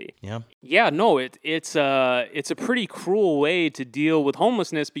regularly. Yeah. Yeah. No, it's a pretty cruel way to deal with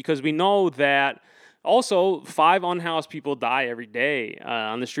homelessness because we know that. Also, 5 unhoused people die every day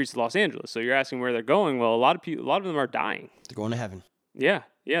on the streets of Los Angeles. So you're asking where they're going. Well, a lot of them are dying. They're going to heaven. Yeah.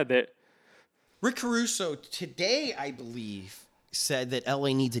 Rick Caruso today, I believe, said that LA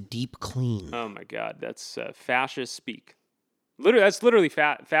needs a deep clean. Oh my God, that's fascist speak. Literally, that's literally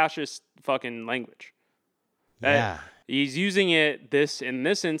fascist fucking language. Yeah. He's using it in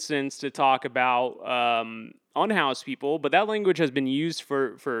this instance to talk about unhoused people, but that language has been used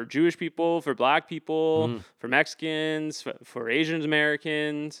for Jewish people, for black people, for Mexicans, for Asian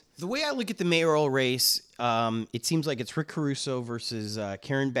Americans. The way I look at the mayoral race, it seems like it's Rick Caruso versus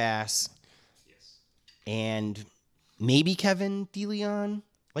Karen Bass. Yes. And maybe Kevin DeLeon.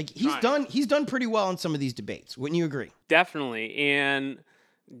 Like he's done pretty well in some of these debates. Wouldn't you agree? Definitely. And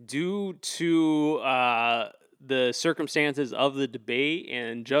due to the circumstances of the debate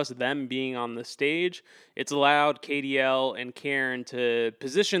and just them being on the stage, it's allowed KDL and Karen to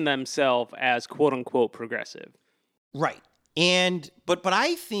position themselves as quote unquote progressive. Right. But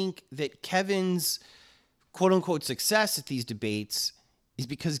I think that Kevin's quote unquote success at these debates is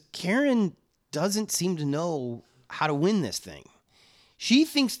because Karen doesn't seem to know how to win this thing. She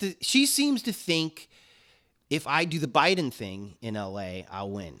seems to think if I do the Biden thing in LA, I'll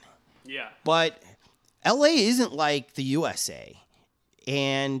win. Yeah. But LA isn't like the USA,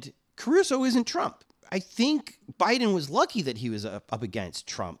 and Caruso isn't Trump. I think Biden was lucky that he was up against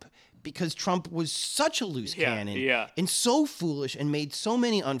Trump because Trump was such a loose cannon and so foolish and made so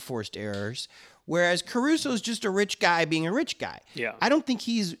many unforced errors, whereas Caruso's just a rich guy being a rich guy. Yeah. I don't think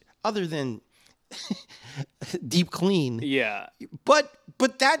he's other than deep clean. Yeah. But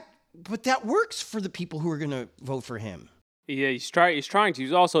that works for the people who are going to vote for him. Yeah, he's trying to.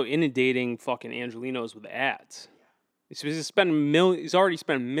 He's also inundating fucking Angelenos with ads. He's already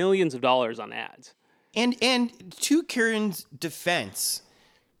spent millions of dollars on ads. And to Karen's defense,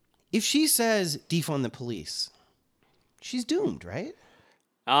 if she says defund the police, she's doomed, right?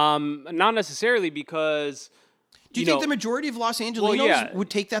 Not necessarily, because do you think the majority of Los Angelenos would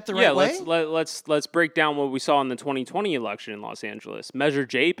take that the right way? Let's break down what we saw in the 2020 election in Los Angeles. Measure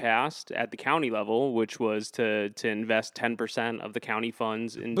J passed at the county level, which was to invest 10% of the county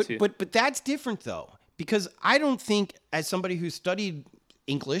funds into. But that's different though, because I don't think, as somebody who studied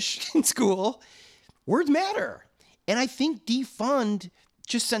English in school, words matter, and I think defund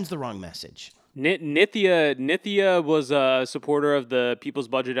just sends the wrong message. Nithya was a supporter of the People's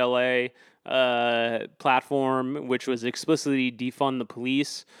Budget LA platform, which was explicitly defund the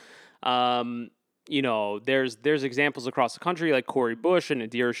police. There's examples across the country like Cori Bush and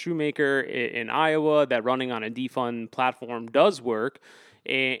Adira Shoemaker in Iowa that running on a defund platform does work.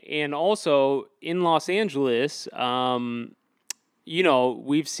 And also in Los Angeles,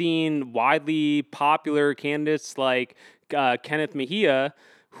 we've seen widely popular candidates like Kenneth Mejia,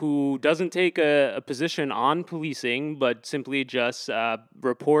 who doesn't take a position on policing, but simply just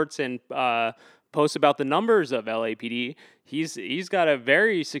reports and posts about the numbers of LAPD. He's got a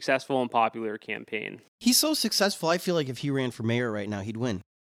very successful and popular campaign. He's so successful, I feel like if he ran for mayor right now, he'd win.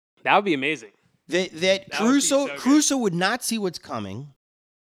 That would be amazing. That Caruso would not see what's coming.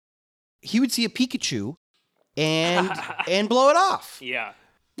 He would see a Pikachu and blow it off. Yeah.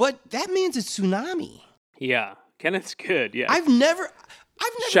 But that man's a tsunami. Yeah. Kenneth's good, yeah. I've never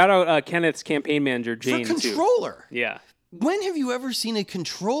shout out Kenneth's campaign manager, Jane, for controller. Too. Yeah. When have you ever seen a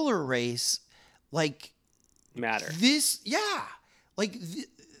controller race like matter? This, yeah. Like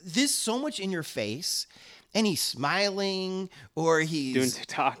this so much in your face, and he's smiling, or he's doing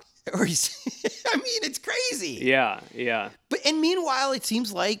TikTok. Or he's, I mean, it's crazy. Yeah, yeah. And meanwhile, it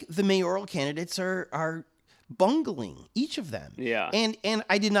seems like the mayoral candidates are bungling, each of them. Yeah. And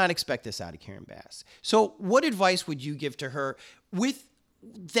I did not expect this out of Karen Bass. So what advice would you give to her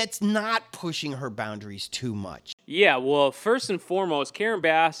that's not pushing her boundaries too much? Yeah, well, first and foremost, Karen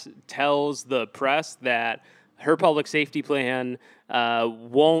Bass tells the press that her public safety plan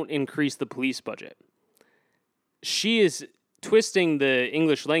won't increase the police budget. She is twisting the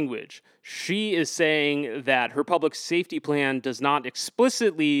English language. She is saying that her public safety plan does not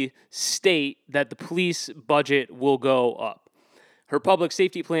explicitly state that the police budget will go up. Her public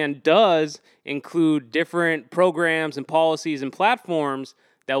safety plan does include different programs and policies and platforms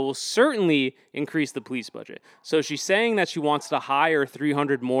that will certainly increase the police budget. So she's saying that she wants to hire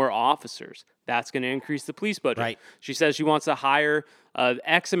 300 more officers. That's going to increase the police budget. Right. She says she wants to hire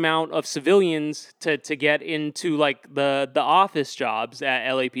X amount of civilians to get into like the office jobs at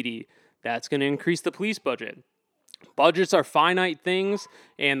LAPD. That's going to increase the police budget. Budgets are finite things,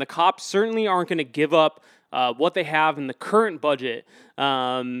 and the cops certainly aren't going to give up what they have in the current budget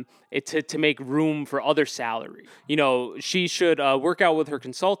to make room for other salary. She should work out with her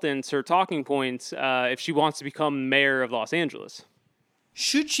consultants, her talking points, if she wants to become mayor of Los Angeles.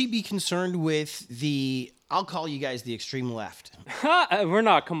 Should she be concerned with I'll call you guys the extreme left. We're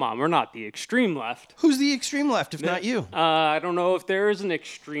not. Come on, we're not the extreme left. Who's the extreme left if not you? I don't know if there is an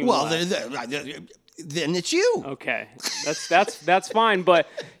extreme. Well, left. then it's you. Okay, that's fine. But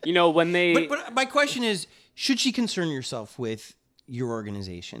when they. But my question is, should she concern yourself with your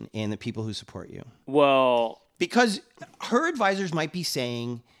organization and the people who support you? Well, because her advisors might be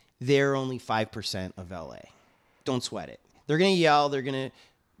saying they're only 5% of LA. Don't sweat it. They're gonna yell. They're gonna.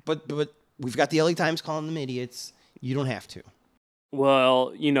 But we've got the LA Times calling them idiots. You don't have to.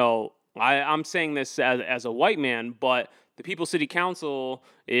 Well, I'm saying this as a white man, but the People's City Council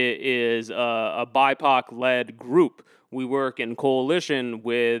is a BIPOC-led group. We work in coalition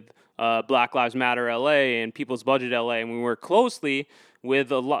with Black Lives Matter LA and People's Budget LA, and we work closely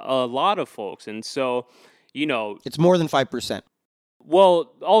with a lot of folks. And so, it's more than 5%.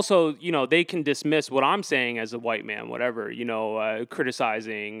 Well, also, they can dismiss what I'm saying as a white man, whatever,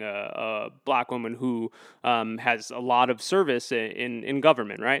 criticizing a black woman who has a lot of service in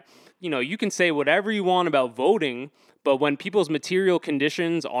government, right? You can say whatever you want about voting, but when people's material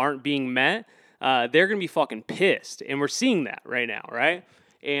conditions aren't being met, they're going to be fucking pissed. And we're seeing that right now, right?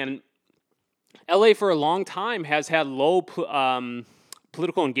 And LA for a long time has had low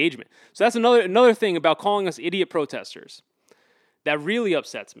political engagement. So that's another thing about calling us idiot protesters. That really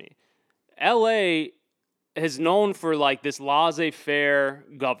upsets me. LA is known for like this laissez-faire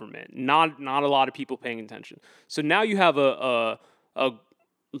government, not a lot of people paying attention. So now you have a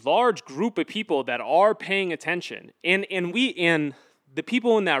large group of people that are paying attention, and the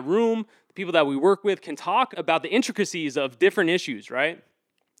people in that room, the people that we work with, can talk about the intricacies of different issues, right?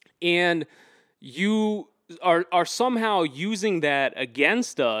 And you are somehow using that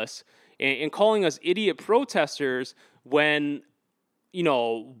against us and calling us idiot protesters when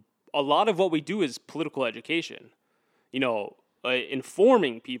a lot of what we do is political education,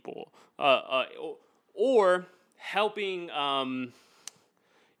 informing people, or helping,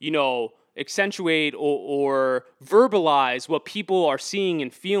 accentuate or verbalize what people are seeing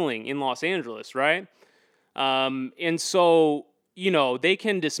and feeling in Los Angeles, right? And so, they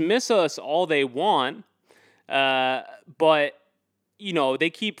can dismiss us all they want, but they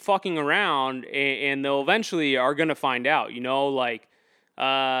keep fucking around and they'll eventually are going to find out,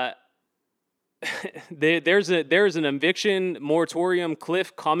 there's an eviction moratorium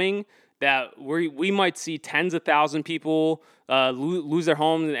cliff coming that we might see tens of thousands of people lose their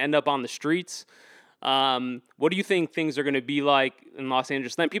homes and end up on the streets. What do you think things are going to be like in Los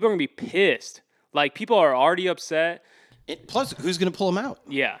Angeles then? People are going to be pissed. Like, people are already upset. Plus, who's going to pull them out?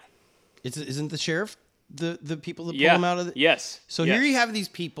 Yeah. Isn't the sheriff the people that pull them out of the... Yes. So here you have these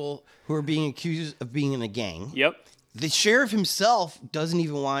people who are being accused of being in a gang. Yep. The sheriff himself doesn't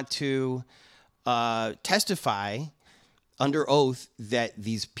even want to testify under oath that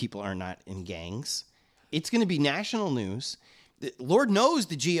these people are not in gangs. It's going to be national news. Lord knows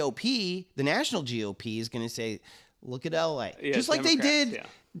the GOP, the national GOP, is going to say, look at LA. Yeah, just like they did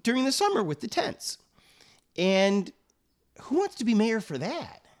during the summer with the tents. And who wants to be mayor for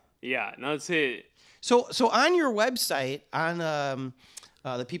that? Yeah, no, that's it. So on your website, on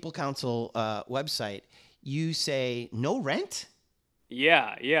the People Council website, you say no rent?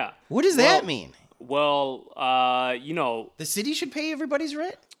 Yeah. What does that mean? Well, the city should pay everybody's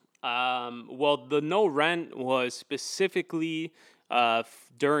rent? Well, the no rent was specifically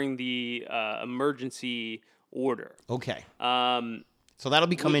during the emergency order. Okay. So that'll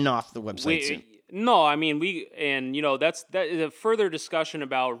be coming off the website soon. No, I mean, that is a further discussion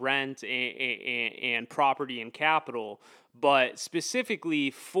about rent and property and capital, but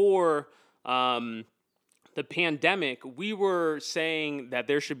specifically for the pandemic, we were saying that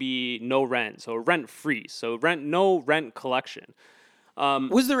there should be no rent, so rent freeze, so no rent collection.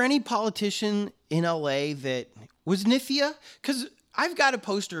 Was there any politician in LA that was Nithya? Because I've got a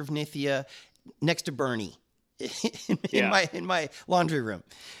poster of Nithya next to Bernie in my laundry room,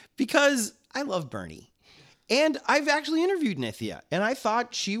 because I love Bernie. And I've actually interviewed Nithya, and I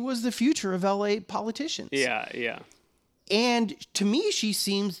thought she was the future of LA politicians. Yeah. And to me, she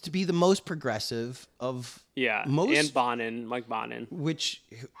seems to be the most progressive of most. And Bonin, Mike Bonin.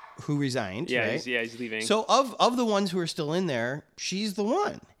 Who resigned, right? He's leaving. So of the ones who are still in there, she's the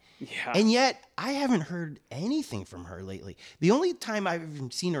one. Yeah. And yet, I haven't heard anything from her lately. The only time I've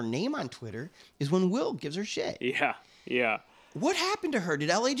even seen her name on Twitter is when Will gives her shit. Yeah. What happened to her? Did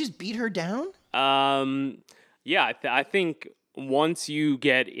LA just beat her down? I think once you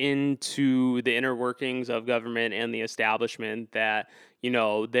get into the inner workings of government and the establishment, that,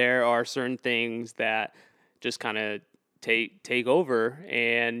 there are certain things that just kind of take over,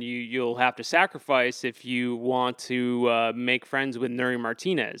 and you'll have to sacrifice if you want to make friends with Nuri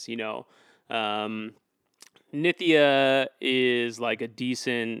Martinez. Nithya is like a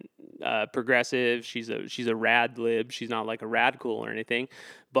decent progressive. She's a rad lib. She's not like a radical or anything,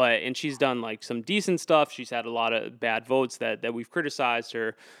 and she's done like some decent stuff. She's had a lot of bad votes that we've criticized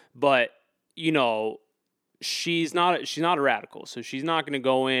her, but she's not a radical, so she's not going to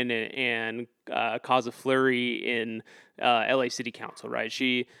go in and cause a flurry in LA City Council, right?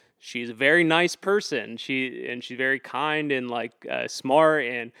 She's a very nice person. She's very kind and smart,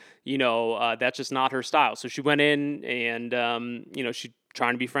 and that's just not her style. So she went in and she's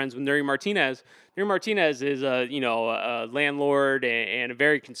trying to be friends with Nuri Martinez. Nuri Martinez is a landlord and a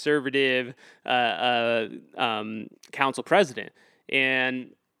very conservative council president,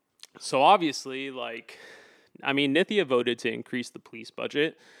 and so obviously Nithya voted to increase the police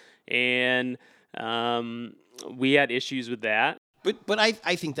budget, and we had issues with that. But I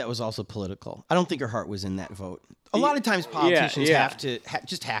think that was also political. I don't think her heart was in that vote. A lot of times politicians have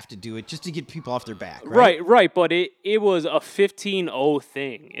to do it just to get people off their back, right? Right. But it was a 15-0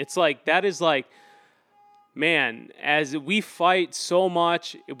 thing. It's that is man, as we fight so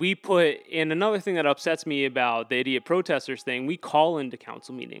much, and another thing that upsets me about the idiot protesters thing, we call into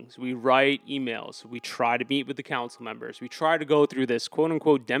council meetings, we write emails, we try to meet with the council members, we try to go through this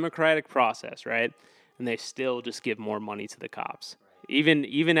quote-unquote democratic process, right? And they still just give more money to the cops.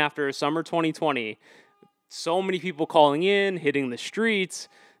 Even after summer 2020, so many people calling in, hitting the streets,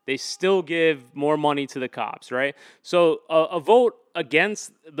 they still give more money to the cops, right? So a vote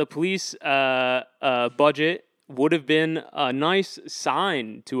against the police budget would have been a nice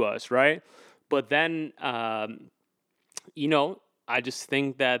sign to us, right? But then, I just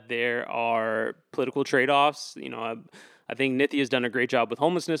think that there are political trade-offs. I think Nithya's done a great job with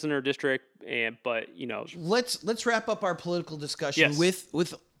homelessness in her district, but let's wrap up our political discussion Yes.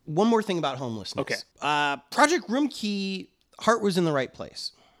 with one more thing about homelessness. Okay. Project Room Key, heart was in the right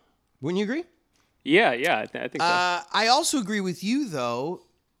place. Wouldn't you agree? Yeah, I think so. I also agree with you, though.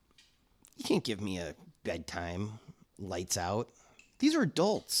 You can't give me a bedtime, lights out. These are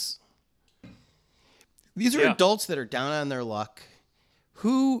adults. These are adults that are down on their luck,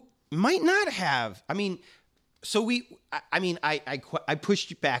 who might not have. I pushed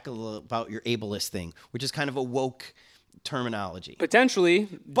you back a little about your ableist thing, which is kind of a woke terminology. Potentially,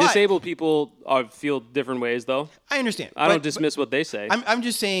 disabled people feel different ways, though. I understand. I don't dismiss what they say. I'm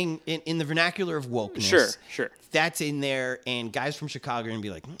just saying, in the vernacular of wokeness, Sure. that's in there, and guys from Chicago are going to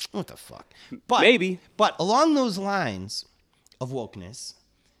be like, what the fuck? But, Maybe. But along those lines of wokeness,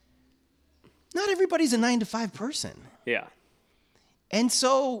 not everybody's a 9-to-5 person. Yeah. And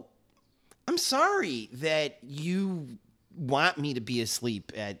so I'm sorry that you want me to be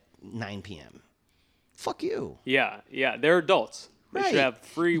asleep at 9 p.m. Fuck you. Yeah. They're adults. They should have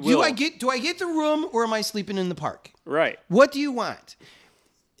free will. Do I get the room, or am I sleeping in the park? Right. What do you want?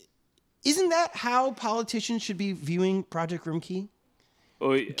 Isn't that how politicians should be viewing Project Room Key?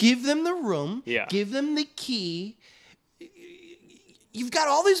 Oh, Give them the room. Yeah. Give them the key. You've got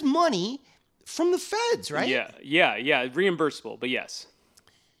all this money from the feds, right? Yeah. Reimbursable, but yes.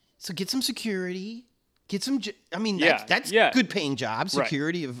 So get some security. Get some. Yeah, That's yeah. good paying job. Right.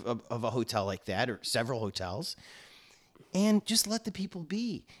 Security of a hotel like that, or several hotels, and just let the people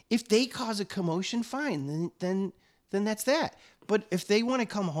be. If they cause a commotion, fine. Then that's that. But if they want to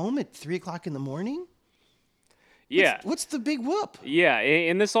come home at 3:00 in the morning, what's the big whoop? Yeah,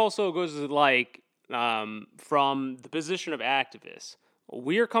 and this also goes from the position of activists.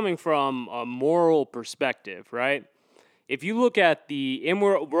 We are coming from a moral perspective, right? If you look at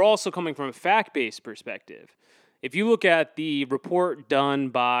we're also coming from a fact-based perspective. If you look at the report done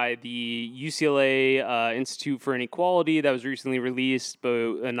by the UCLA Institute for Inequality that was recently released by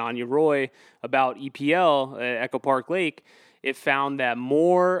Ananya Roy about EPL at Echo Park Lake, it found that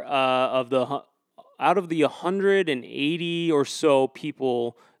more out of the 180 or so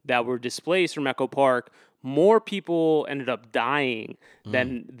people that were displaced from Echo Park, more people ended up dying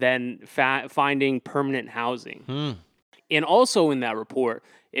than finding permanent housing. And also in that report,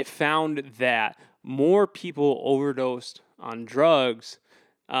 it found that more people overdosed on drugs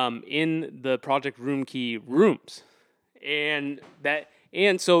in the Project Room Key rooms. And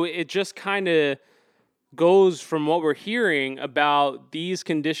so it just kind of goes from what we're hearing about these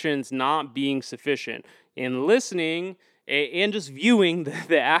conditions not being sufficient, and listening and just viewing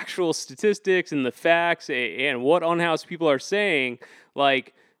the actual statistics and the facts and what unhoused people are saying,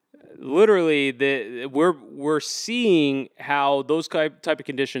 literally, we're seeing how those type of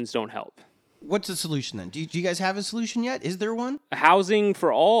conditions don't help. What's the solution then? Do you guys have a solution yet? Is there one? Housing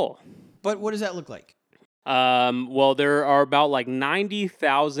for all. But what does that look like? Well, there are about like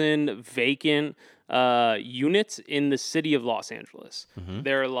 90,000 vacant units in the city of Los Angeles.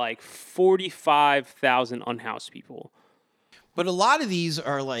 There are like 45,000 unhoused people. But a lot of these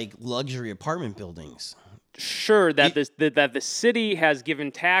are like luxury apartment buildings. Sure, that that the city has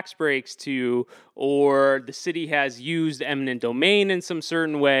given tax breaks to, or the city has used eminent domain in some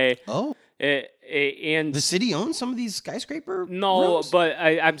certain way. Oh, And the city owns some of these skyscraper no, rooms? but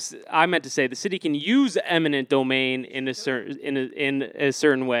I meant to say the city can use eminent domain in a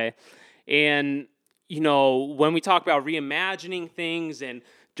certain way, and when we talk about reimagining things and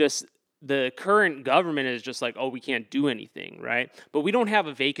just the current government is just like, oh, we can't do anything, right? But we don't have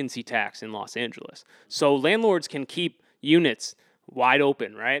a vacancy tax in Los Angeles, so landlords can keep units wide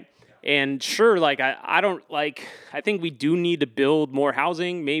open, right? And sure, like I don't like. I think we do need to build more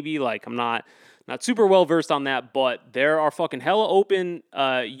housing. Maybe like I'm not super well versed on that, but there are fucking hella open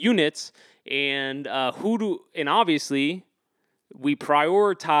units, and and obviously we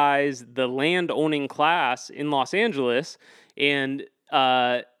prioritize the land owning class in Los Angeles, and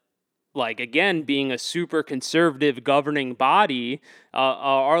like again being a super conservative governing body,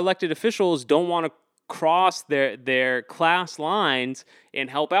 our elected officials don't want to cross their class lines and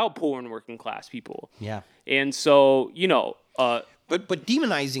help out poor and working class people. Yeah. And so, But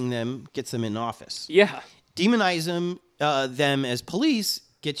demonizing them gets them in office. yeah. Demonize them as police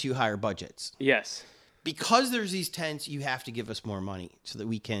gets you higher budgets. Yes. Because there's these tents, you have to give us more money so that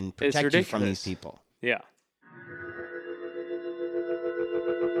we can protect you from these ridiculous. people. Yeah.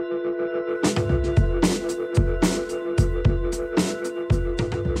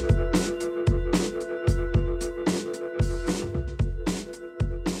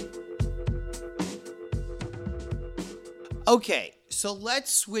 Okay, so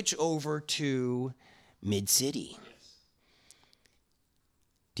let's switch over to Mid-City.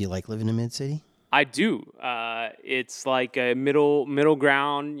 Do you like living in Mid-City? I do. It's like a middle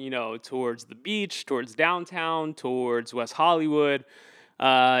ground, towards the beach, towards downtown, towards West Hollywood.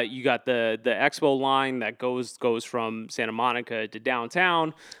 You got the Expo line that goes from Santa Monica to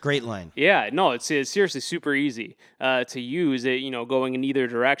downtown. Great line. Yeah, no, it's seriously super easy to use it, going in either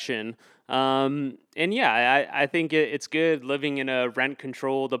direction. And yeah, I think it's good living in a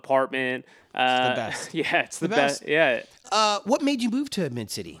rent-controlled apartment. It's the best. Yeah, it's the best. Yeah. What made you move to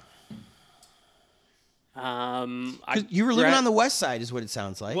Mid-City? You were living gra- on the west side is what it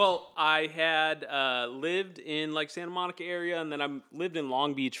sounds like. Well, I had lived in like Santa Monica area, and then I lived in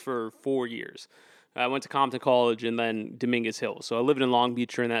Long Beach for 4 years. I went to Compton College and then Dominguez Hills. So I lived in Long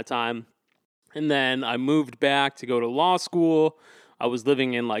Beach during that time. And then I moved back to go to law school. I was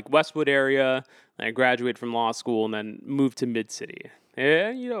living in like Westwood area. And I graduated from law school and then moved to Mid-City.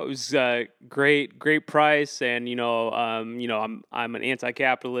 Yeah, it was great price, and I'm an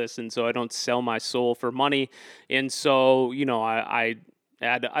anti-capitalist, and so I don't sell my soul for money, and so I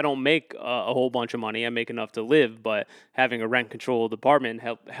don't make a whole bunch of money. I make enough to live, but having a rent-controlled apartment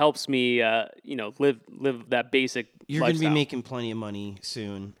helps me live that basic. You're going to be lifestyle. making plenty of money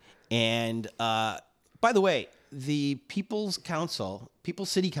soon. And by the way, the People's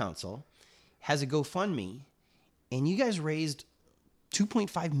City Council, has a GoFundMe, and you guys raised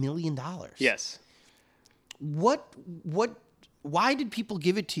 $2.5 million. Yes. Why did people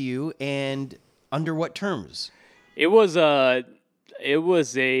give it to you, and under what terms? It was a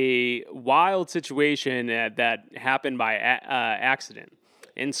wild situation that happened by accident.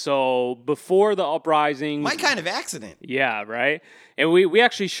 And so before the uprising, My kind of accident. yeah, right. And we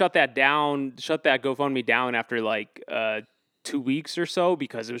actually shut that GoFundMe down after like 2 weeks or so,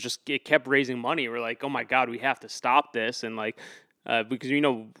 because it kept raising money. We're like, oh my God, we have to stop this, and like because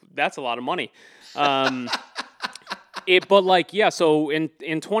that's a lot of money. So in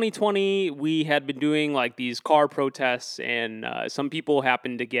 2020 we had been doing like these car protests, and some people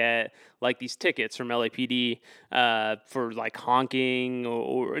happened to get like these tickets from LAPD for like honking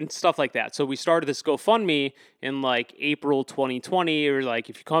or and stuff like that. So we started this GoFundMe in like April 2020. Or like,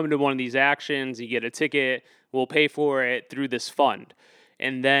 if you come into one of these actions, you get a ticket, we'll pay for it through this fund.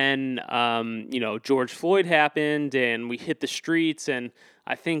 And then, George Floyd happened, and we hit the streets, and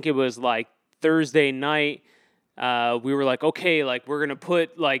I think it was like Thursday night. We were like, okay, like we're gonna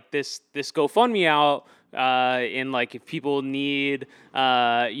put like this GoFundMe out, and like if people need,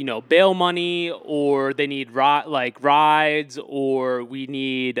 bail money, or they need rides, or we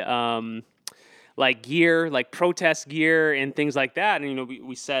need like gear, like protest gear and things like that. And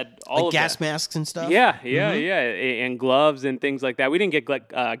we said all Like of gas that. masks and stuff? Yeah, and gloves and things like that. We didn't get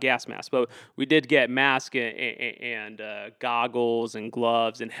gas masks, but we did get masks and goggles and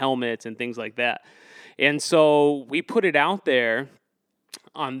gloves and helmets and things like that. And so we put it out there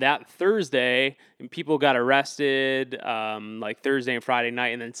on that Thursday, and people got arrested like Thursday and Friday night,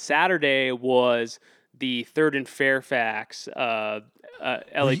 and then Saturday was the 3rd and Fairfax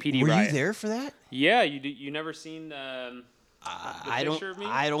LAPD Were riot. you there for that? Yeah, you never seen the picture of me?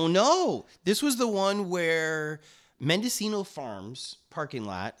 I don't know. This was the one where Mendocino Farms parking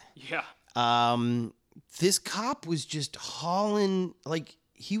lot. Yeah. This cop was just hauling, like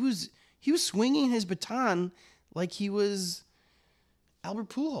he was swinging his baton like he was Albert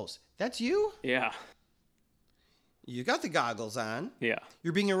Pujols. That's you? Yeah. You got the goggles on. Yeah.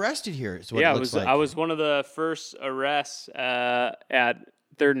 You're being arrested here. Is what Yeah, it looks like. I was one of the first arrests at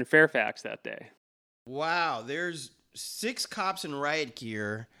 3rd and Fairfax that day. Wow, there's 6 cops in riot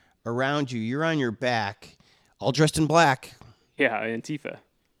gear around you. You're on your back, all dressed in black. Yeah, Antifa.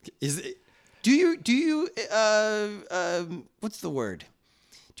 Is it? Do you what's the word?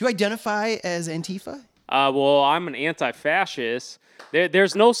 Do you identify as Antifa? Well, I'm an anti-fascist.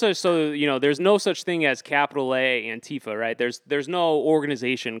 There's no such there's no such thing as capital A Antifa, right? There's no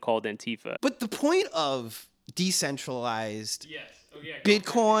organization called Antifa. But the point of decentralized Yes. Oh, yeah.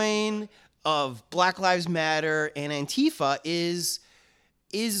 Bitcoin, of Black Lives Matter and Antifa is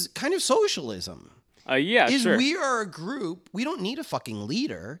kind of socialism. Yeah, sure. We are a group. We don't need a fucking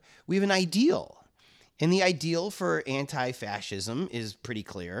leader. We have an ideal. And the ideal for anti-fascism is pretty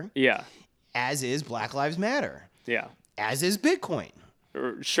clear. Yeah. As is Black Lives Matter. Yeah. As is Bitcoin.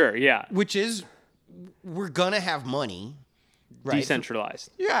 Sure, yeah. Which is, we're going to have money. Right? Decentralized.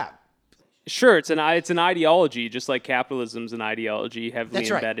 Yeah. Sure, it's an ideology, just like capitalism's an ideology heavily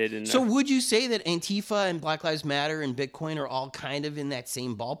That's right. embedded in. So would you say that Antifa and Black Lives Matter and Bitcoin are all kind of in that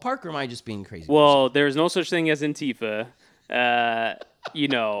same ballpark, or am I just being crazy? Well, there's no such thing as Antifa. What?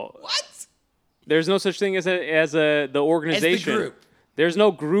 There's no such thing as the organization. As the group. There's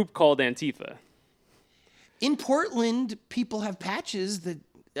no group called Antifa. In Portland, people have patches that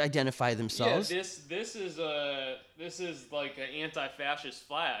identify themselves. Yeah, this is like an anti-fascist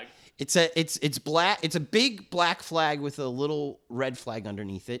flag. It's black. It's a big black flag with a little red flag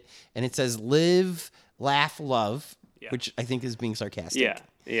underneath it, and it says "Live, Laugh, Love," which I think is being sarcastic.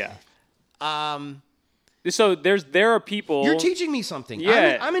 Yeah. So there are people. You're teaching me something.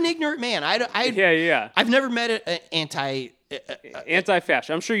 Yeah. I'm an ignorant man. Yeah. I've never met an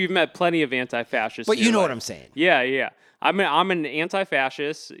anti-fascist. I'm sure you've met plenty of anti-fascists. But you know what I'm saying. Yeah. I'm an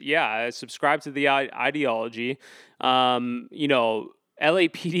anti-fascist. Yeah, I subscribe to the ideology.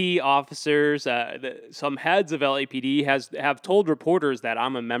 LAPD officers, some heads of LAPD have told reporters that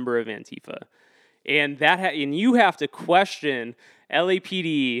I'm a member of Antifa, and and you have to question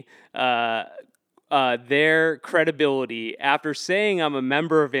LAPD their credibility after saying I'm a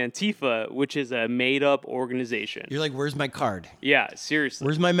member of Antifa, which is a made-up organization. You're like, where's my card? Yeah, seriously.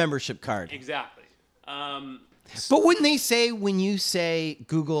 Where's my membership card? Exactly. But wouldn't they say when you say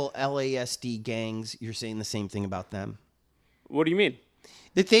Google LASD gangs, you're saying the same thing about them? What do you mean?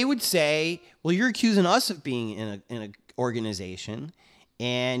 That they would say, well, you're accusing us of being in an organization,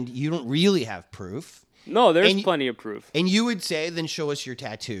 and you don't really have proof. No, there's plenty of proof. And you would say, then show us your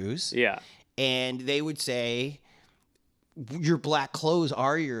tattoos. Yeah. And they would say, your black clothes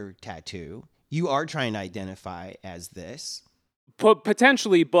are your tattoo. You are trying to identify as this.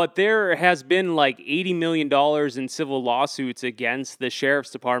 Potentially, but there has been like $80 million in civil lawsuits against the sheriff's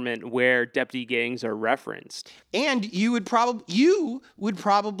department where deputy gangs are referenced. And you would probably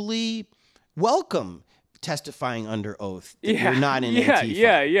welcome testifying under oath that you're not in Antifa.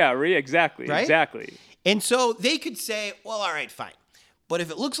 Yeah, exactly, right? Exactly. And so they could say, well, all right, fine. But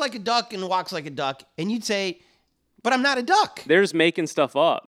if it looks like a duck and walks like a duck, and you'd say, but I'm not a duck. They're just making stuff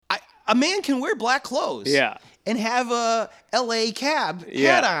up. A man can wear black clothes. Yeah. And have a LA cab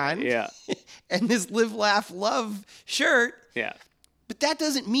hat on. Yeah. And this Live, Laugh, Love shirt. Yeah. But that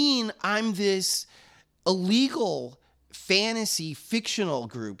doesn't mean I'm this illegal fantasy fictional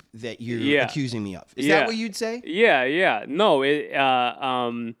group that you're accusing me of. Is that what you'd say? Yeah. No,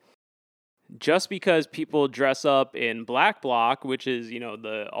 just because people dress up in black bloc, which is,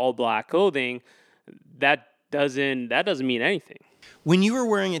 the all black clothing, that doesn't mean anything. When you were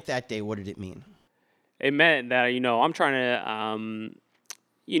wearing it that day, what did it mean? It meant that, I'm trying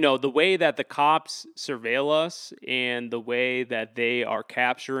to, the way that the cops surveil us and the way that they are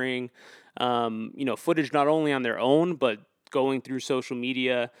capturing, footage not only on their own, but going through social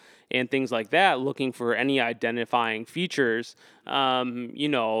media and things like that, looking for any identifying features,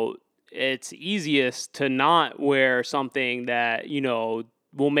 it's easiest to not wear something that,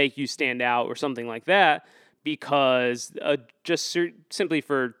 will make you stand out or something like that. Because simply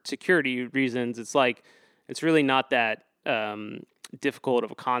for security reasons, it's really not that difficult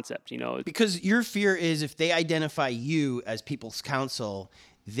of a concept, you know. Because your fear is if they identify you as people's counsel,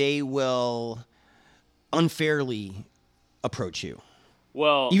 they will unfairly approach you.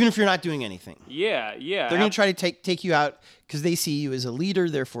 Well, Even if you're not doing anything. yeah. They're going to try to take you out because they see you as a leader,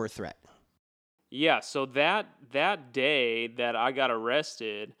 therefore a threat. Yeah, so that day that I got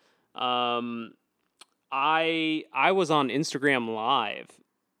arrested, I was on Instagram Live,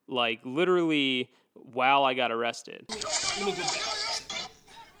 like literally while I got arrested.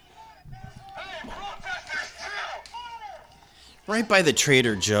 Right by the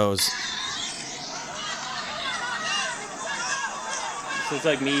Trader Joe's. So it's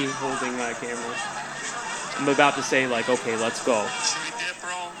like me holding my camera. I'm about to say like, okay, let's go. Should we dip,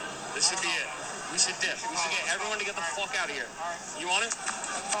 bro? This should be it. We should dip. We should get everyone to get the fuck out of here. You want it?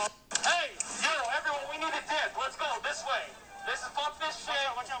 Hey, yo, everyone, we need to dip. Let's go this way. This is fuck this shit.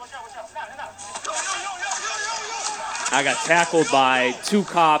 Watch out. Yo. I got tackled by 2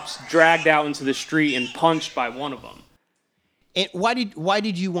 cops, dragged out into the street, and punched by one of them. And why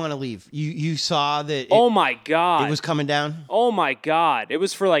did you want to leave? You saw that Oh my God. it was coming down? Oh my God. It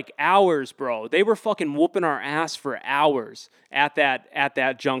was for like hours, bro. They were fucking whooping our ass for hours at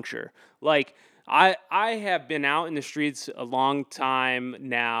that juncture. Like, I have been out in the streets a long time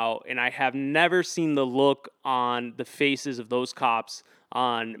now, and I have never seen the look on the faces of those cops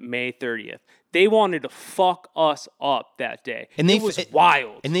on May 30th. They wanted to fuck us up that day. And it was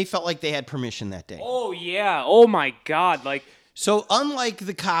wild. And they felt like they had permission that day. Oh yeah. Oh my God. Like, So unlike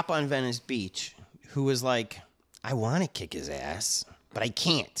the cop on Venice Beach, who was like, I want to kick his ass, but I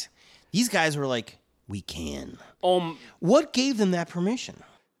can't. These guys were like, we can. What gave them that permission?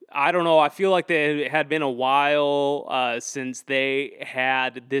 I don't know. I feel like it had been a while since they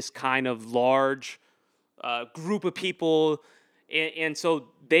had this kind of large group of people. And so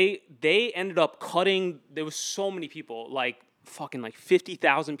they ended up cutting. There was so many people, like fucking like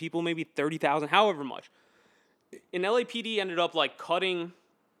 50,000 people, maybe 30,000, however much. And LAPD ended up like cutting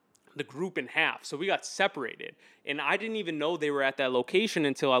the group in half. So we got separated. And I didn't even know they were at that location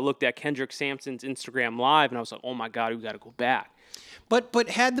until I looked at Kendrick Sampson's Instagram Live, and I was like, oh my God, we got to go back. But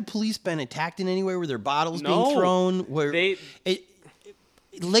had the police been attacked in any way? Were there bottles No. being thrown? Where They-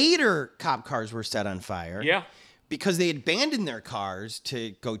 later cop cars were set on fire. Yeah. Because they abandoned their cars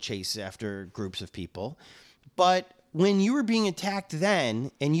to go chase after groups of people. But when you were being attacked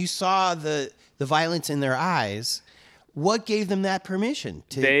then and you saw the violence in their eyes, what gave them that permission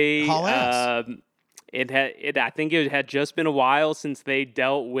to haul ass? I think it had just been a while since they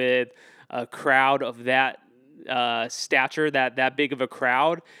dealt with a crowd of that stature, that big of a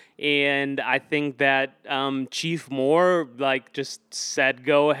crowd, and I think that Chief Moore like just said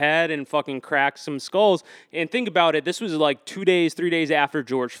go ahead and fucking crack some skulls. And think about it, this was like 3 days after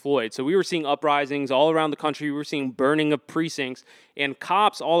George Floyd, so we were seeing uprisings all around the country. We were seeing burning of precincts, and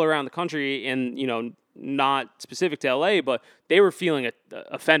cops all around the country, and you know, not specific to LA, but they were feeling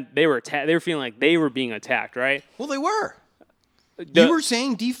offended. They were feeling like they were being attacked, right? Well, they were. You were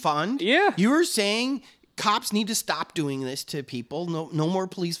saying defund. Yeah. You were saying cops need to stop doing this to people. No more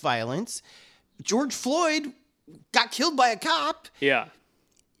police violence. George Floyd got killed by a cop. Yeah.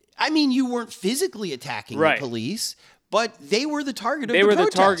 I mean, you weren't physically attacking Right. the police, but they were the target of They the were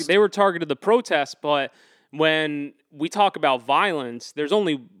protest. the target. They were targeted the protest, but when we talk about violence, there's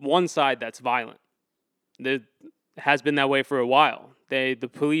only one side that's violent. It has been that way for a while. The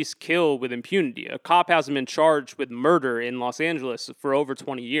police kill with impunity. A cop hasn't been charged with murder in Los Angeles for over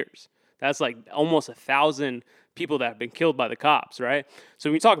 20 years. That's like almost 1,000 people that have been killed by the cops, right? So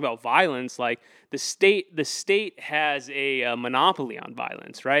when we talk about violence, like the state has a monopoly on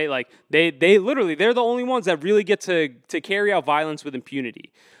violence, right? Like they literally, they're the only ones that really get to carry out violence with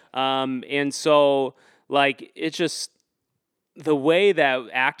impunity. And so like it's just the way that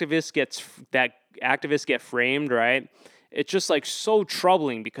activists get framed, right? It's just like so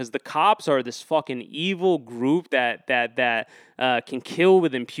troubling because the cops are this fucking evil group that can kill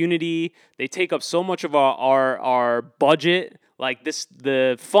with impunity. They take up so much of our budget, like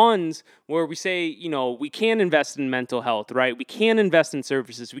the funds where we say, you know, we can invest in mental health, right? We can invest in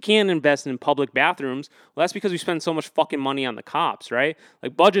services. We can invest in public bathrooms. Well, that's because we spend so much fucking money on the cops, right?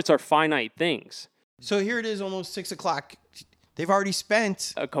 Like budgets are finite things. So here it is, almost 6 o'clock. They've already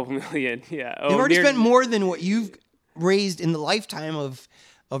spent A couple million, yeah. They've already spent more than what you've raised in the lifetime of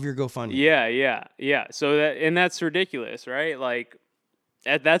your GoFundMe. Yeah. So that's ridiculous, right? Like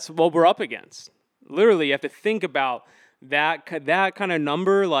that's what we're up against. Literally, you have to think about that kind of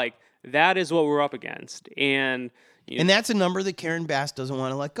number. Like that is what we're up against, and that's a number that Karen Bass doesn't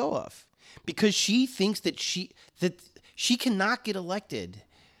want to let go of because she thinks that she cannot get elected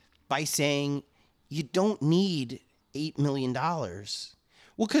by saying you don't need $8 million. Well,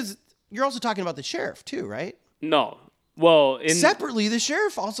 because you're also talking about the sheriff too, right? No. Well, Separately, the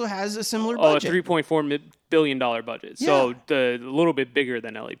sheriff also has a similar a budget. $3.4 billion budget. So a little bit bigger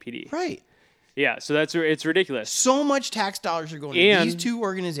than LAPD. Right. Yeah, so it's ridiculous. So much tax dollars are going to And these two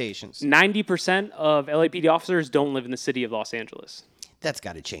organizations. 90% of LAPD officers don't live in the city of Los Angeles. That's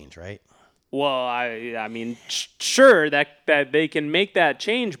got to change, right? Well, I mean, sure that they can make that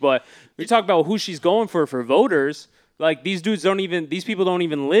change, but we talk about who she's going for voters. Like these people don't even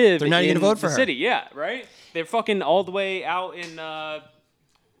live. They're not even in gonna vote for the her. city. Yeah, right. They're fucking all the way out in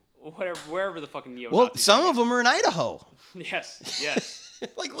wherever the fucking neo. Well, some of them are in Idaho. Yes.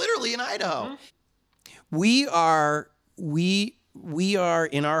 Like literally in Idaho. We are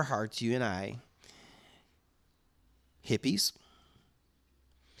in our hearts, you and I, hippies.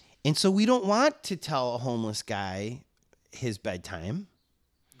 And so we don't want to tell a homeless guy his bedtime.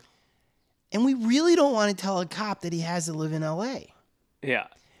 And we really don't want to tell a cop that he has to live in LA. Yeah.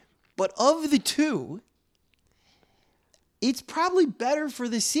 But of the two, it's probably better for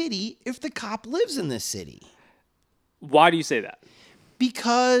the city if the cop lives in this city. Why do you say that?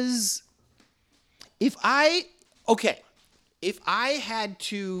 Because if I had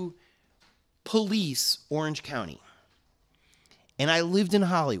to police Orange County and I lived in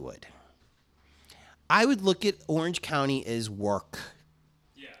Hollywood, I would look at Orange County as work,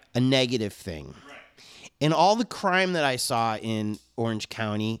 a negative thing. Right. And all the crime that I saw in Orange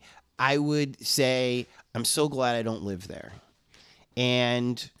County, I would say, I'm so glad I don't live there.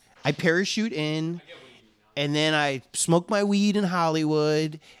 And I parachute in. And then I smoke my weed in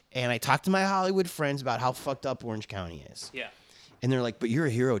Hollywood, and I talk to my Hollywood friends about how fucked up Orange County is. Yeah. And they're like, "But you're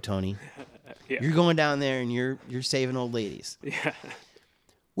a hero, Tony. Yeah. You're going down there and you're saving old ladies." Yeah.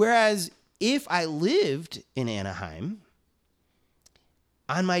 Whereas if I lived in Anaheim,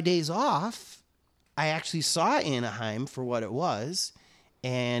 on my days off, I actually saw Anaheim for what it was,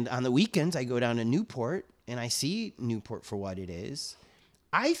 and on the weekends I go down to Newport and I see Newport for what it is.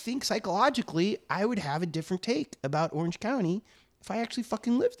 I think psychologically I would have a different take about Orange County if I actually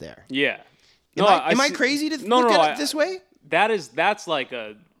fucking lived there. Yeah. Am I crazy to look at it this way? That's like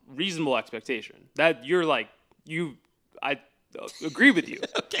a reasonable expectation. That you're like I agree with you.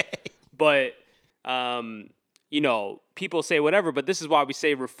 Okay. But people say whatever, but this is why we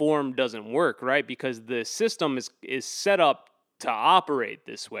say reform doesn't work, right? Because the system is set up to operate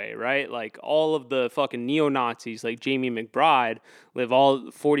this way, right? Like all of the fucking neo-Nazis like Jamie McBride live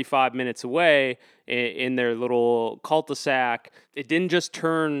all 45 minutes away in their little cul-de-sac. It didn't just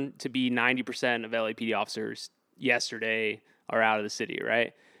turn to be 90% of LAPD officers yesterday are out of the city,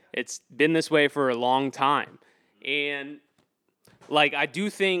 right? It's been this way for a long time. And like, I do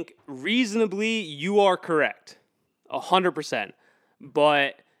think reasonably you are correct, 100%.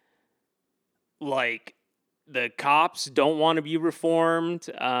 But like, the cops don't want to be reformed.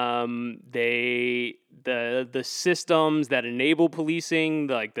 The systems that enable policing,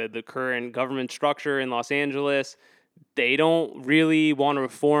 like the current government structure in Los Angeles, they don't really want to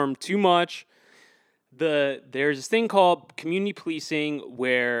reform too much. There's this thing called community policing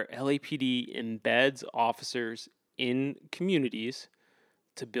where LAPD embeds officers in communities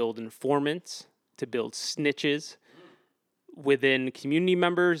to build informants, to build snitches within community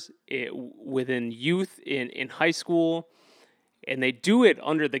members, within youth in high school, and they do it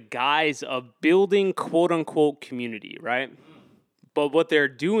under the guise of building quote-unquote community, right? But what they're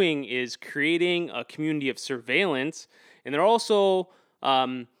doing is creating a community of surveillance, and they're also,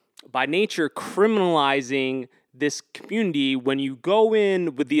 by nature, criminalizing this community when you go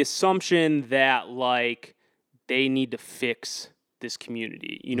in with the assumption that, like, they need to fix this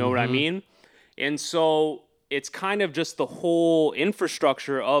community. You know what I mean? And so it's kind of just the whole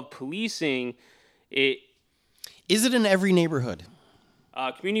infrastructure of policing. Is it in every neighborhood?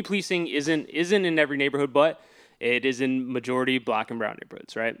 Community policing isn't in every neighborhood, but it is in majority black and brown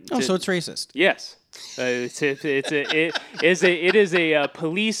neighborhoods, right? So it's racist. Yes, it is a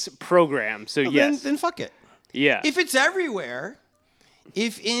police program. So yes, then fuck it. Yeah, if it's everywhere,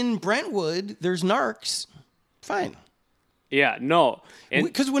 if in Brentwood there's narcs, fine. Yeah, no,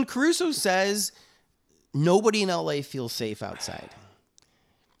 because when Caruso says nobody in LA feels safe outside,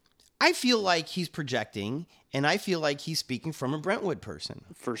 I feel like he's projecting, and I feel like he's speaking from a Brentwood person.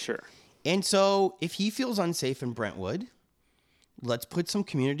 For sure. And so if he feels unsafe in Brentwood, let's put some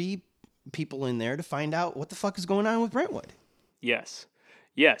community people in there to find out what the fuck is going on with Brentwood. Yes.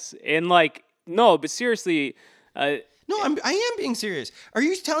 And like, no, but seriously. I am being serious. Are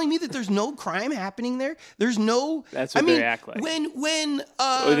you telling me that there's no crime happening there? There's no. That's what they act like.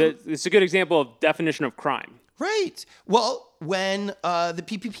 It's a good example of definition of crime. Right. Well, when the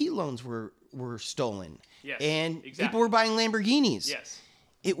PPP loans were stolen, Yes, and exactly. people were buying Lamborghinis. Yes.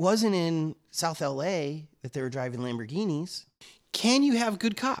 It wasn't in South LA that they were driving Lamborghinis. Can you have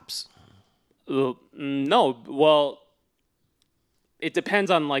good cops? No. Well, it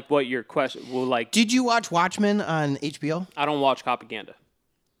depends on like what your question. Well, like, Did you watch Watchmen on HBO? I don't watch propaganda.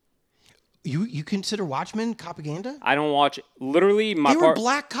 You consider Watchmen propaganda? I don't watch. Literally, They were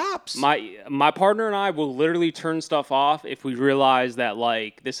black cops. my partner and I will literally turn stuff off if we realize that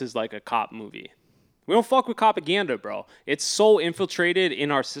like this is like a cop movie. We don't fuck with propaganda, bro. It's so infiltrated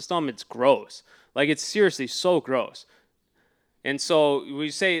in our system. It's gross. Like it's seriously so gross. And so we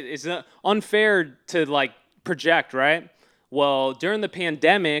say it's unfair to like project, right? Well, during the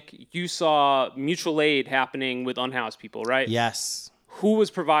pandemic, you saw mutual aid happening with unhoused people, right? Yes. Who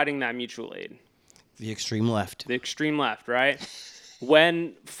was providing that mutual aid? The extreme left. The extreme left, right?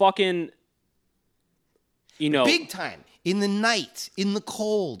 When fucking, Big time. In the night, in the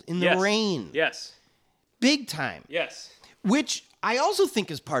cold, in the Yes. rain. Yes. Big time. Yes. Which I also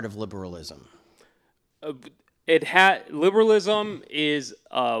think is part of liberalism. Liberalism is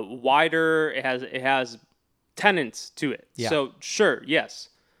wider. It has tenets to it. Yeah. So sure, yes.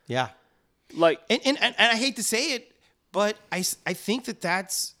 Yeah. Like And I hate to say it, but I think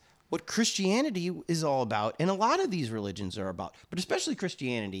that's what Christianity is all about. And a lot of these religions are about, but especially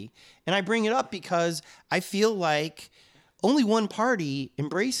Christianity. And I bring it up because I feel like only one party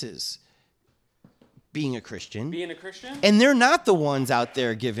embraces being a Christian. being a Christian. And they're not the ones out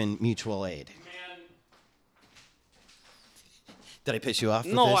there giving mutual aid. Man, Did I piss you off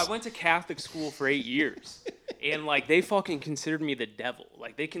with no, this? I went to Catholic school for 8 years, and like they fucking considered me the devil.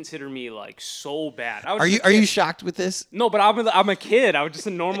 Like they considered me like so bad. I was Are just a you kid. shocked with this? No, but I'm a kid. I was just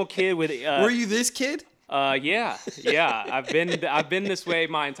a normal kid with. Were you this kid? Yeah. I've been this way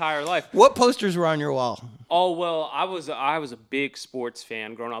my entire life. What posters were on your wall? Oh well, I was a big sports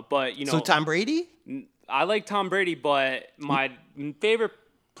fan growing up, but you know, So Tom Brady? I like Tom Brady, but my favorite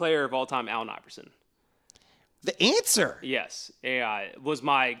player of all time, Allen Iverson. The answer. Yes, AI was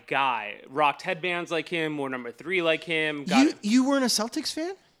my guy. Rocked headbands like him, wore number 3 like him. You weren't a Celtics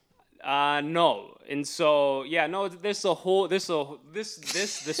fan? No, and so yeah, no. The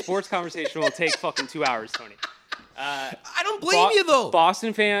sports conversation will take fucking 2 hours, Tony. I don't blame you though.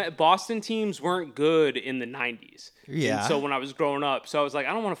 Boston teams weren't good in the 90s. Yeah. And so when I was growing up, so I was like,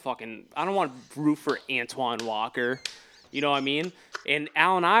 I don't want to root for Antoine Walker. You know what I mean? And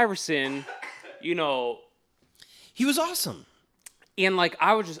Allen Iverson, you know, He was awesome. and like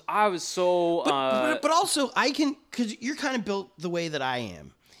I was so But also because you're kind of built the way that I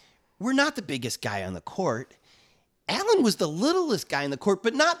am. We're not the biggest guy on the court. Allen was the littlest guy on the court,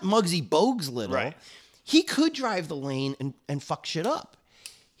 but not Muggsy Bogues little. Right. He could drive the lane and fuck shit up.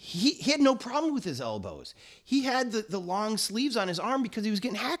 He had no problem with his elbows. He had the long sleeves on his arm because he was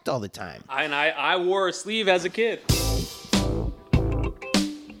getting hacked all the time. I wore a sleeve as a kid.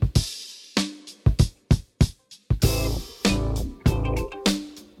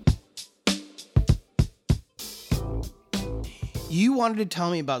 You wanted to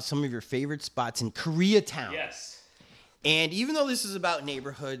tell me about some of your favorite spots in Koreatown. Yes. And even though this is about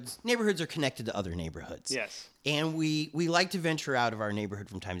neighborhoods are connected to other neighborhoods. Yes. And we like to venture out of our neighborhood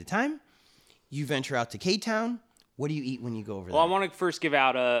from time to time. You venture out to K-Town. What do you eat when you go over there? Well, I want to first give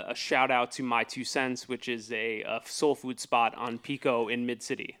out a shout out to My Two Cents, which is a soul food spot on Pico in Mid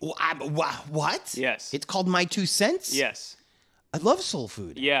City. What? Yes. It's called My Two Cents? Yes. I love soul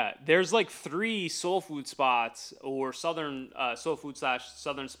food. Yeah, there's like 3 soul food spots or southern soul food /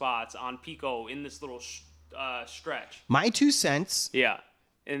 southern spots on Pico in this little stretch. My Two Cents. Yeah,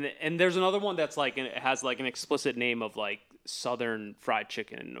 and there's another one that's like it has like an explicit name of like Southern Fried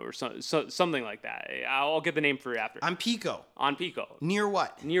Chicken or something like that. I'll get the name for you after. On Pico. On Pico, Near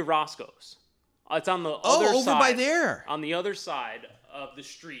what? near Roscoe's. It's on the other side. over by there. On the other side of the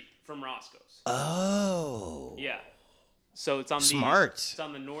street from Roscoe's. Oh. Yeah. So it's on Smart. It's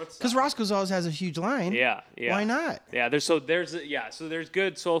on the north side. Because Roscoe's always has a huge line. Yeah. Why not? Yeah, there's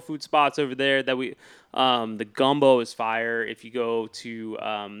good soul food spots over there that we the gumbo is fire if you go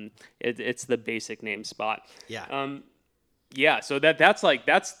to it's the basic name spot. Yeah. Yeah, so that's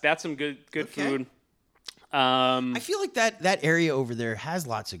some good Okay. food. I feel like that area over there has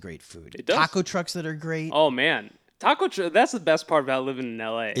lots of great food. It does. Taco trucks that are great. Oh man. That's the best part about living in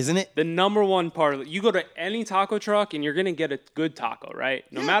LA. Isn't it? The number one part you go to any taco truck and you're gonna get a good taco, right?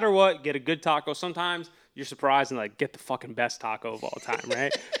 No matter what, get a good taco. Sometimes you're surprised and like get the fucking best taco of all time,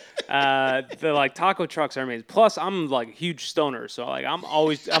 right? The like taco trucks are amazing. Plus, I'm like a huge stoner, so like I'm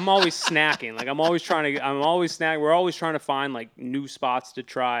always snacking. Like I'm always snacking. We're always trying to find like new spots to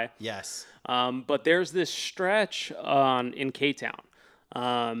try. Yes. But there's this stretch in K-Town.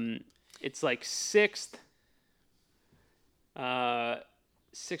 It's like 6th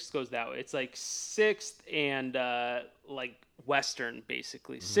 6th goes that way. It's like 6th and like Western,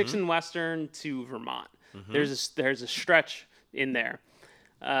 basically. 6th and Western to Vermont. There's a stretch in there.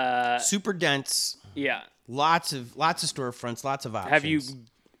 Super dense. Yeah. Lots of storefronts, lots of options. Have you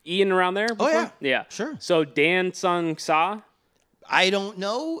eaten around there before? Oh, yeah. Yeah. Sure. So Dan Sung Sa. I don't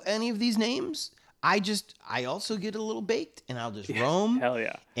know any of these names. I also get a little baked, and I'll just roam. Hell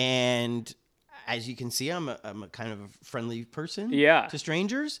yeah. And as you can see, I'm a kind of a friendly person. Yeah. To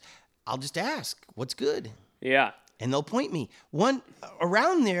strangers, I'll just ask, "What's good?" Yeah. And they'll point me. One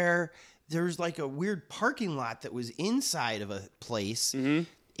around there's like a weird parking lot that was inside of a place, and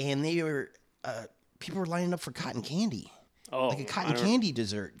they were people were lining up for cotton candy, like a cotton candy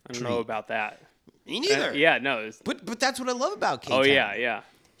dessert. I don't know about that. Me neither. Yeah, no. But that's what I love about K-Town. Oh yeah, yeah.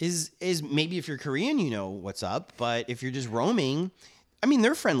 Is maybe if you're Korean, you know what's up, but if you're just roaming, I mean,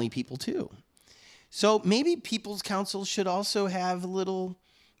 they're friendly people too. So maybe People's Council should also have a little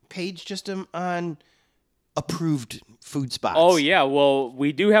page just on approved food spots. Oh yeah, well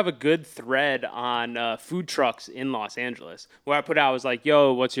we do have a good thread on food trucks in Los Angeles. Where I put out, I was like,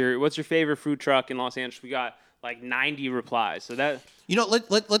 "Yo, what's your favorite food truck in Los Angeles?" We got like 90 replies. So that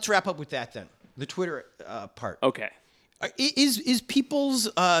let's wrap up with that then. The Twitter part. okay. Is People's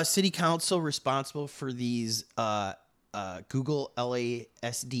City Council responsible for these Google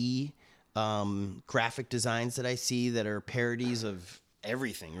LASD graphic designs that I see that are parodies of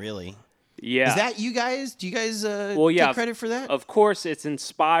everything, really? Yeah. Is that you guys? Do you guys yeah, take credit for that? Of course, it's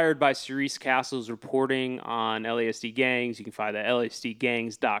inspired by Cerise Castle's reporting on LASD gangs. You can find that at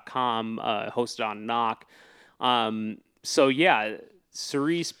lasdgangs.com, hosted on Knock. So yeah,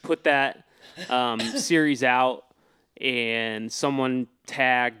 Cerise put that series out, and someone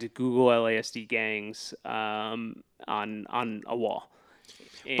tagged Google LASD gangs on a wall.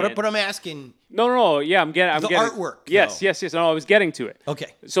 But I'm asking. No. Yeah, I'm getting the getting, artwork. Yes. No, I was getting to it. Okay.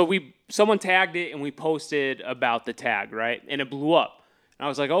 So someone tagged it, and we posted about the tag, right? And it blew up. And I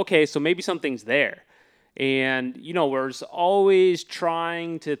was like, okay, so maybe something's there. And we're always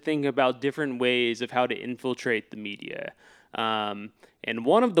trying to think about different ways of how to infiltrate the media. And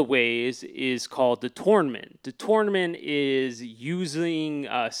one of the ways is called the tournament. The tournament is using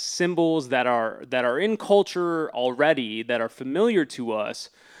symbols that are in culture already, that are familiar to us,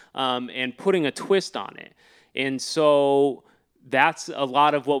 and putting a twist on it. And so that's a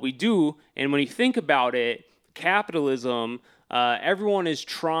lot of what we do. And when you think about it, capitalism, everyone is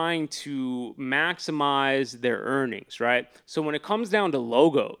trying to maximize their earnings, right? So when it comes down to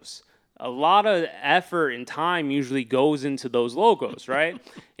logos, a lot of effort and time usually goes into those logos, right?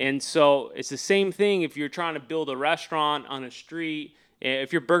 And so it's the same thing if you're trying to build a restaurant on a street.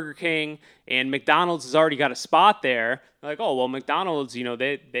 If you're Burger King and McDonald's has already got a spot there, like, oh, well, McDonald's,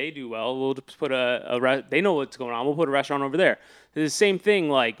 they do well. We'll just put they know what's going on. We'll put a restaurant over there. It's the same thing.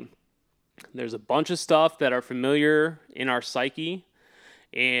 Like, there's a bunch of stuff that are familiar in our psyche,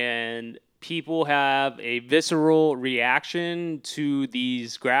 and people have a visceral reaction to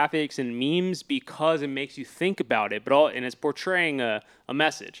these graphics and memes because it makes you think about it, and it's portraying a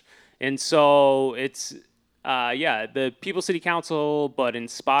message. And so it's, the People's City Council, but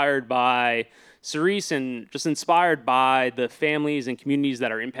inspired by Cerise and just inspired by the families and communities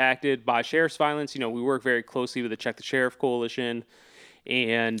that are impacted by sheriff's violence. We work very closely with the Check the Sheriff Coalition.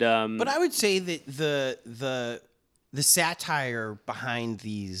 And but I would say that the satire behind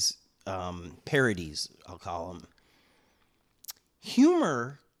these parodies, I'll call them,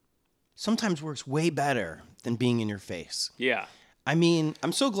 humor sometimes works way better than being in your face. Yeah. I mean,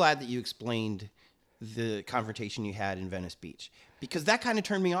 I'm so glad that you explained the confrontation you had in Venice Beach, because that kind of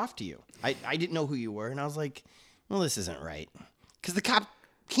turned me off to you. I didn't know who you were, and I was like, well, this isn't right. Because the cop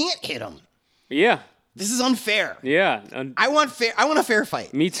can't hit him. Yeah. This is unfair. Yeah. I want a fair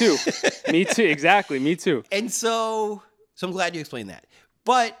fight. Me too. Me too. Exactly. Me too. And so I'm glad you explained that.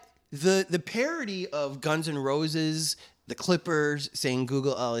 But the parody of Guns N' Roses, the Clippers saying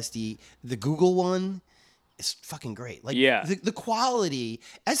Google LSD, the Google one is fucking great. Like, yeah. The quality,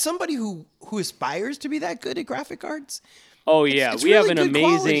 as somebody who aspires to be that good at graphic arts. Oh yeah, it's we really have an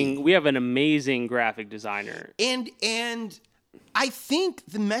quality. amazing graphic designer. And I think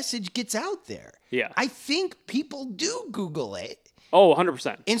the message gets out there. Yeah. I think people do Google it. Oh,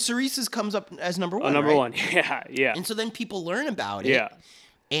 100%. And Cerese's comes up as number one. Number right? one. Yeah, yeah. And so then people learn about it. Yeah.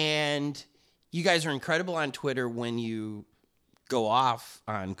 And you guys are incredible on Twitter when you go off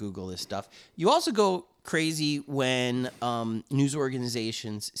on Google this stuff. You also go crazy when news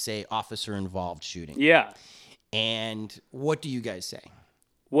organizations say officer involved shooting. Yeah. And what do you guys say?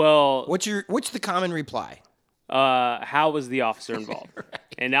 Well, What's the common reply? how was the officer involved? Right.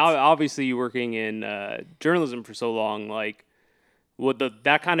 And now, obviously, you're working in journalism for so long. Like,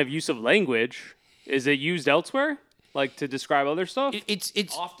 that kind of use of language, is it used elsewhere? Like, to describe other stuff?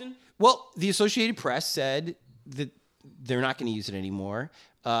 It's often? Well, the Associated Press said that they're not going to use it anymore.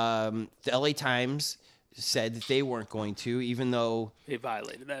 The LA Times said that they weren't going to, even though They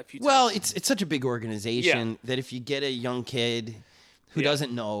violated that a few times. well, it's such a big organization that if you get a young kid who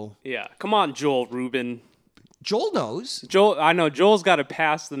doesn't know, Yeah. Come on, Joel Rubin. Joel knows. I know Joel's got to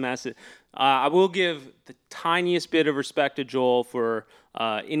pass the message. I will give the tiniest bit of respect to Joel for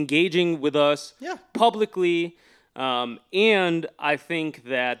engaging with us publicly. And I think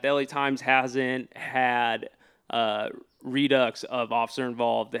that the LA Times hasn't had redux of officer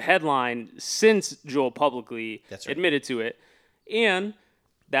involved, the headline, since Joel publicly admitted to it. And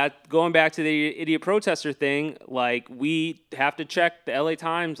that, going back to the idiot protester thing, like, we have to check the LA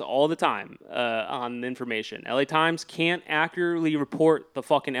Times all the time on the information. LA Times can't accurately report the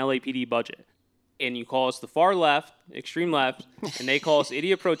fucking LAPD budget. And you call us the far left, extreme left, and they call us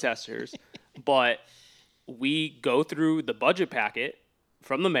idiot protesters. But we go through the budget packet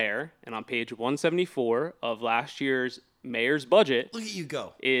from the mayor, and on page 174 of last year's mayor's budget, Look at you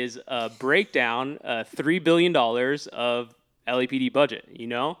go. is a breakdown, $3 billion of LAPD budget, you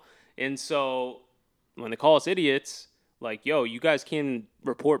know? And so when they call us idiots, like, yo, you guys can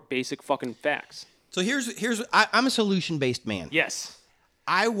report basic fucking facts. So I'm a solution-based man. Yes.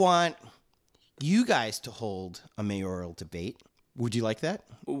 I want you guys to hold a mayoral debate. Would you like that?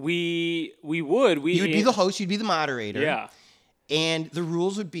 We would. You would be the host. You'd be the moderator. Yeah. And the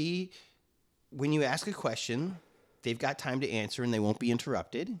rules would be, when you ask a question, they've got time to answer and they won't be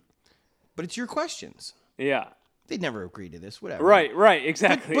interrupted. But it's your questions. Yeah. They'd never agree to this, whatever. Right,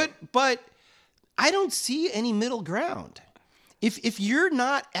 exactly. But I don't see any middle ground. If you're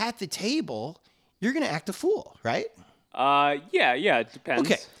not at the table, you're going to act a fool, right? Yeah, it depends.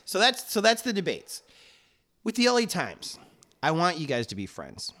 Okay, so that's the debates. With the LA Times, I want you guys to be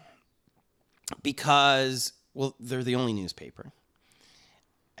friends because, well, they're the only newspaper.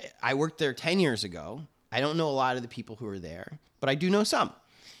 I worked there 10 years ago. I don't know a lot of the people who are there, but I do know some.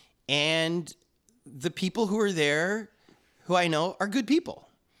 And the people who are there, who I know, are good people.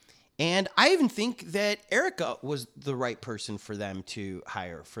 And I even think that Erica was the right person for them to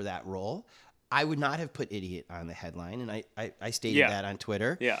hire for that role. I would not have put idiot on the headline, and I stated that on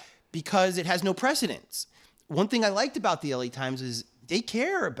Twitter. Yeah. Because it has no precedence. One thing I liked about the LA Times is they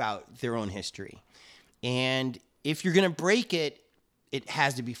care about their own history. And if you're going to break it, it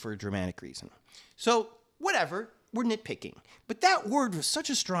has to be for a dramatic reason. So, whatever, we're nitpicking. But that word was such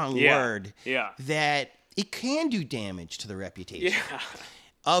a strong word that it can do damage to the reputation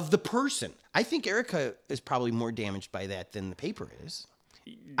of the person. I think Erica is probably more damaged by that than the paper is.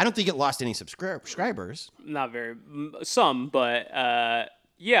 I don't think it lost any subscribers. Not very. Some, but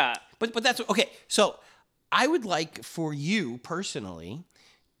yeah. But that's okay. So I would like for you personally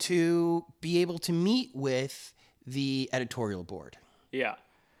to be able to meet with the editorial board. Yeah.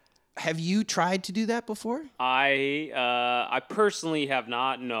 Have you tried to do that before? I personally have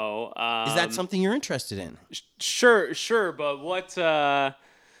not. No. Is that something you're interested in? Sure. But what?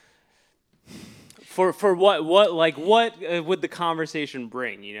 For what would the conversation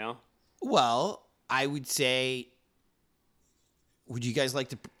bring? You know. Well, I would say, would you guys like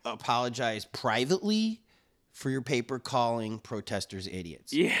to apologize privately for your paper calling protesters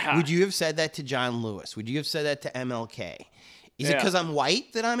idiots? Yeah. Would you have said that to John Lewis? Would you have said that to MLK? Is it because I'm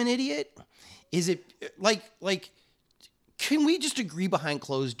white that I'm an idiot? Is it like, can we just agree behind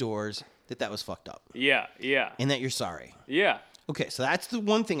closed doors that was fucked up? Yeah. And that you're sorry? Yeah. Okay, so that's the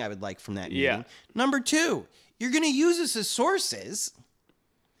one thing I would like from that meeting. Yeah. Number two, you're going to use us as sources.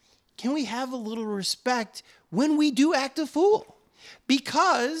 Can we have a little respect when we do act a fool?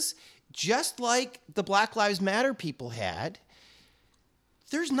 Because just like the Black Lives Matter people had,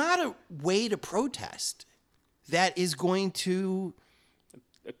 there's not a way to protest that is going to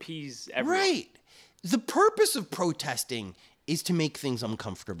appease everyone. Right. The purpose of protesting is to make things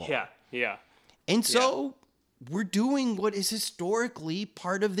uncomfortable. Yeah. And so we're doing what is historically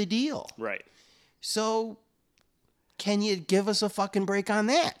part of the deal. Right. So can you give us a fucking break on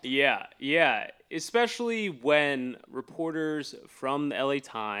that? Yeah. Especially when reporters from the LA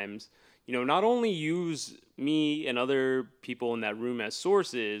Times, not only use me and other people in that room as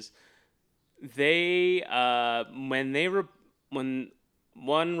sources, they when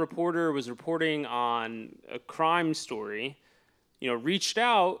one reporter was reporting on a crime story, reached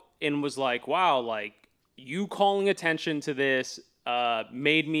out and was like, wow, like, you calling attention to this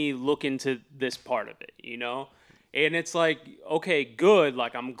made me look into this part of it, And it's like, okay, good.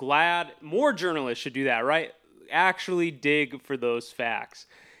 Like, I'm glad more journalists should do that, right? actually dig for those facts.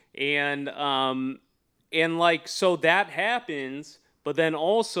 And like, so that happens, but then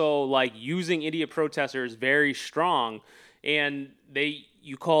also like using idiot protesters very strong. And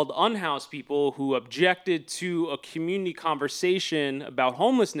you called unhoused people who objected to a community conversation about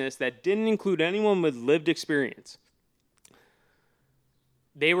homelessness that didn't include anyone with lived experience.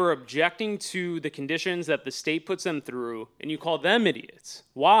 They were objecting to the conditions that the state puts them through, and you call them idiots.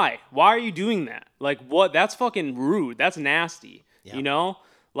 Why? Why are you doing that? Like, what? That's fucking rude. That's nasty. Yeah. You know?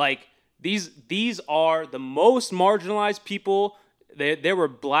 Like, these are the most marginalized people. There were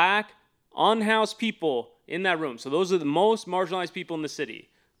black, unhoused people in that room. So those are the most marginalized people in the city,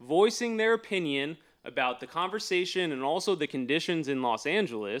 voicing their opinion about the conversation and also the conditions in Los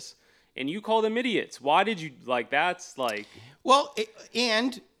Angeles. And you call them idiots. Why did you, like, that's like... Well,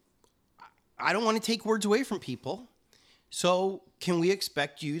 and I don't want to take words away from people. So can we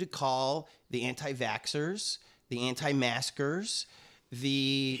expect you to call the anti-vaxxers, the anti-maskers,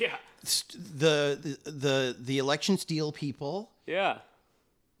 the election steal people? Yeah.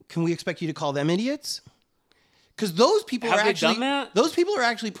 Can we expect you to call them idiots? Because those people Have are they actually done that? those people are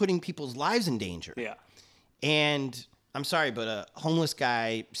actually putting people's lives in danger. Yeah. And I'm sorry, but a homeless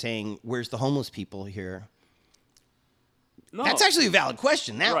guy saying, "Where's the homeless people here?" No. That's actually a valid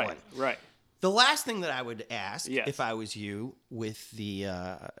question. That right, one. right. The last thing that I would ask, Yes. if I was you with the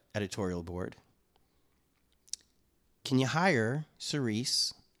editorial board, can you hire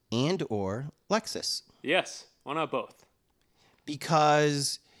Cerise and or Lexus? Yes. Why not both?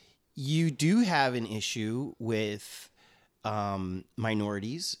 Because you do have an issue with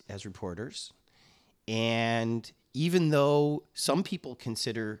minorities as reporters. And even though some people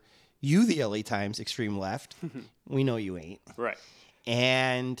consider you, the LA Times, extreme left, we know you ain't. Right.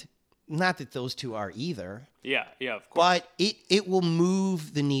 And not that those two are either. Yeah, of course. But it will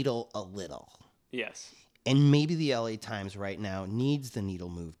move the needle a little. Yes. And maybe the LA Times right now needs the needle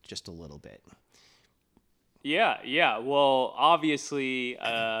moved just a little bit. Yeah. Well, obviously,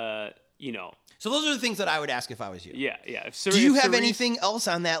 So those are the things that I would ask if I was you. Yeah. If Do you if have Cerise- anything else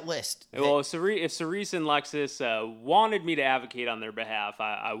on that list? Well, if Cerise and Lexus wanted me to advocate on their behalf,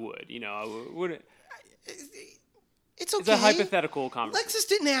 I would. I would. It's okay. It's a hypothetical conversation. Lexus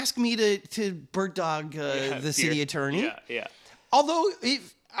didn't ask me to bird dog the city attorney. Yeah. Although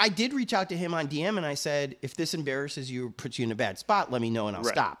if I did reach out to him on DM and I said, if this embarrasses you or puts you in a bad spot, let me know and I'll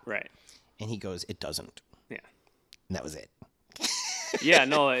stop. Right. And he goes, it doesn't. Yeah. And that was it. Yeah.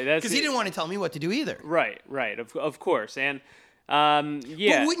 No, that's Because he didn't want to tell me what to do either. Right. Of course. And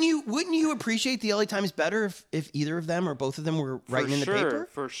yeah. But wouldn't you appreciate the LA Times better if either of them or both of them were writing in the paper?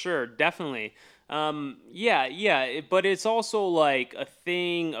 For sure, definitely. Yeah. But it's also like a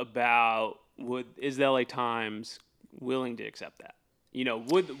thing about is the LA Times willing to accept that?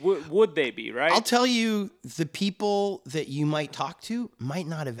 Would they be, right? I'll tell you, the people that you might talk to might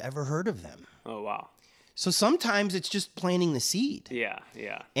not have ever heard of them. Oh wow. So sometimes it's just planting the seed. Yeah.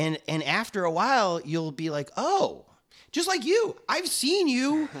 And after a while, you'll be like, oh, just like you. I've seen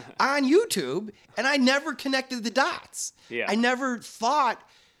you on YouTube, and I never connected the dots. Yeah. I never thought,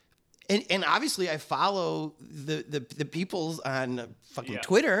 and obviously I follow the peoples on fucking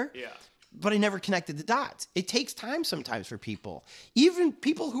Twitter. Yeah. But I never connected the dots. It takes time sometimes for people, even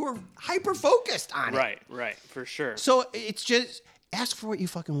people who are hyper focused on it. Right, for sure. So it's just ask for what you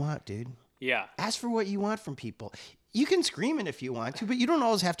fucking want, dude. Yeah. Ask for what you want from people. You can scream it if you want to, but you don't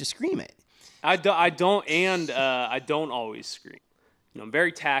always have to scream it. I don't always scream. I'm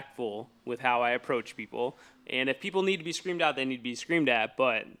very tactful with how I approach people, and if people need to be screamed at, they need to be screamed at.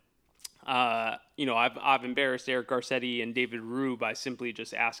 But I've embarrassed Eric Garcetti and David Rue by simply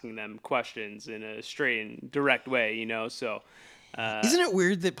just asking them questions in a straight and direct way. So Isn't it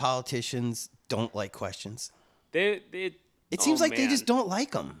weird that politicians don't like questions? It seems like they just don't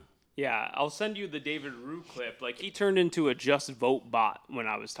like them. Yeah, I'll send you the David Rue clip. Like, he turned into a just vote bot when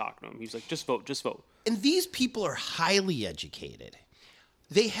I was talking to him. He's like, just vote. And these people are highly educated.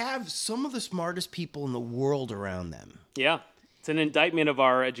 They have some of the smartest people in the world around them. Yeah. It's an indictment of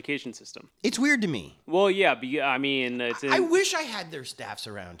our education system. It's weird to me. Well, yeah, I mean, I wish I had their staffs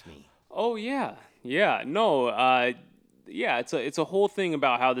around me. Oh, yeah. Yeah, no, it's a whole thing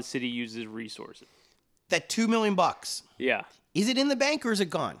about how the city uses resources. That $2 million. Yeah. Is it in the bank or is it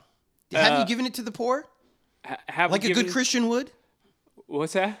gone? Have you given it to the poor? Like a good Christian would?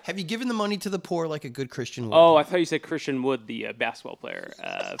 What's that? Have you given the money to the poor like a good Christian would? Oh, I thought you said Christian Wood, the basketball player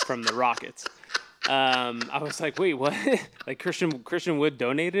from the Rockets. I was like, wait, what? Like Christian Wood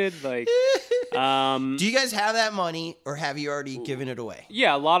donated? Like, do you guys have that money or have you already given it away?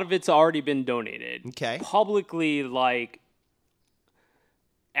 Yeah, a lot of it's already been donated. Okay. Publicly, like,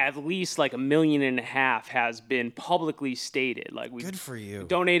 at least like $1.5 million has been publicly stated. Like we Good for you.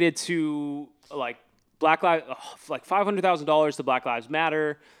 donated to like like $500,000 to Black Lives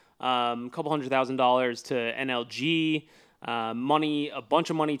Matter, a couple $100,000 to NLG, a bunch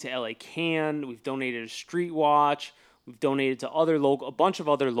of money to LA Can. We've donated to Street Watch. We've donated to a bunch of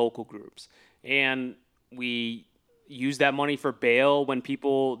other local groups, and we use that money for bail when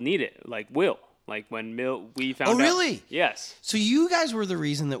people need it, like Will. Like when we found out. Oh, really? Yes. So you guys were the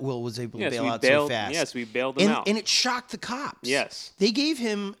reason that Will was able to bail out so fast. Yes, we bailed him out. And it shocked the cops. Yes. They gave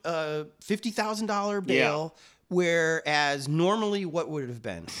him a $50,000 bail, whereas normally what would it have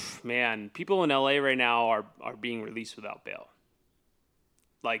been? Man, people in LA right now are being released without bail.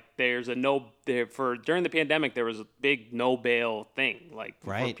 Like there's during the pandemic there was a big no bail thing, like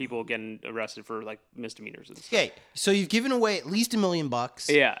for people getting arrested for like misdemeanors and stuff. Okay, so you've given away at least $1 million.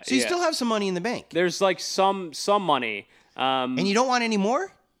 Yeah. So you still have some money in the bank. There's like some money. And you don't want any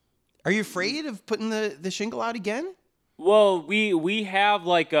more? Are you afraid of putting the shingle out again? Well, we have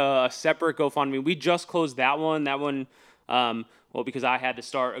like a separate GoFundMe. We just closed that one. That one, because I had to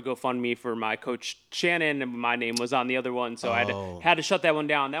start a GoFundMe for my coach Shannon, and my name was on the other one, so I had to shut that one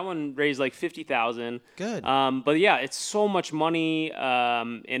down. That one raised like $50,000. Good. But yeah, it's so much money,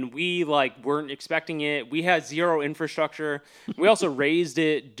 and we like weren't expecting it. We had zero infrastructure. We also raised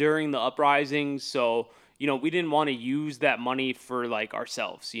it during the uprising, so we didn't want to use that money for like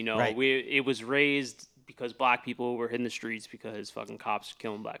ourselves. Right. It was raised because black people were in the streets because fucking cops are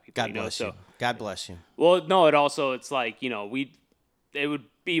killing black people. God bless you. God bless you. Well, no, it's like, it would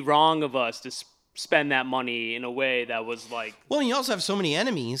be wrong of us to spend that money in a way that was like... Well, and you also have so many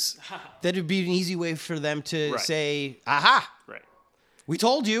enemies that it'd be an easy way for them to Right. say, aha, Right. we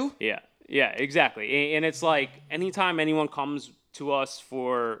told you. Yeah, exactly. And it's like, anytime anyone comes to us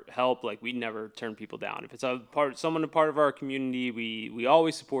for help, like we never turn people down. If it's a part of our community, we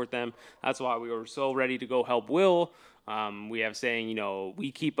always support them. That's why we were so ready to go help Will. We have saying,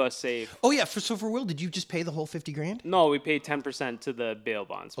 we keep us safe. Oh yeah, for Will, did you just pay the whole $50,000? No, we paid 10% to the bail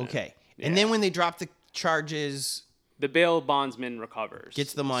bondsman. Okay. Yeah. And then when they drop the charges, the bail bondsman recovers,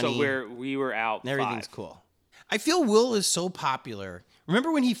 gets the money, so we were out. And everything's 5. cool. I feel Will is so popular.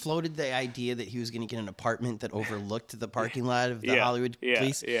 Remember when he floated the idea that he was going to get an apartment that overlooked the parking lot of the Hollywood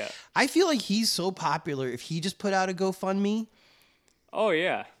police? Yeah. I feel like he's so popular. If he just put out a GoFundMe, oh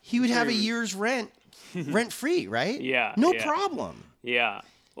yeah, he would have a year's rent free, right? Yeah. No problem. Yeah.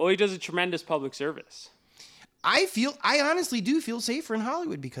 Well, he does a tremendous public service. I honestly do feel safer in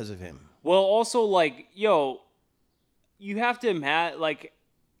Hollywood because of him. Well, also like, you have to imagine, like,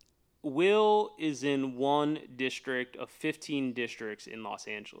 Will is in one district of 15 districts in Los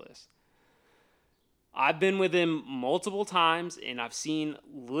Angeles. I've been with him multiple times, and I've seen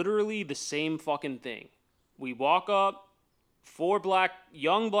literally the same fucking thing. We walk up, 4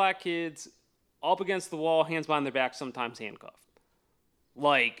 young black kids up against the wall, hands behind their back, sometimes handcuffed.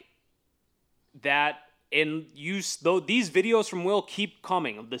 Like, that, and these videos from Will keep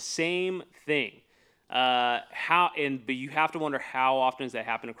coming of the same thing. But you have to wonder how often does that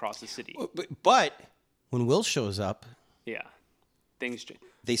happen across the city? But when Will shows up, Yeah, things change.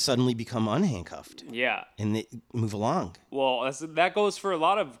 they suddenly become unhandcuffed Yeah. and they move along. Well, that goes for a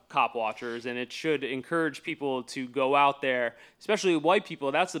lot of cop watchers, and it should encourage people to go out there, especially white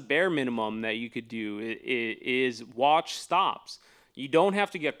people. That's the bare minimum that you could do is watch stops. You don't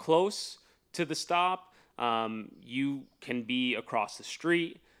have to get close to the stop. You can be across the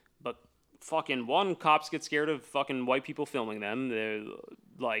street, but fucking cops get scared of fucking white people filming them. They're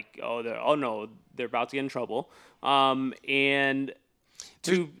like, they're about to get in trouble. And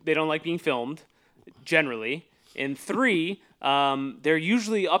 2, they don't like being filmed, generally. And 3, they're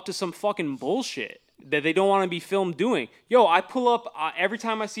usually up to some fucking bullshit that they don't want to be filmed doing. I pull up every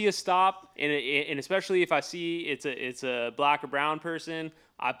time I see a stop, and especially if I see it's a black or brown person,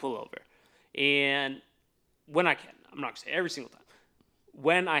 I pull over. And when I can, I'm not going to say every single time.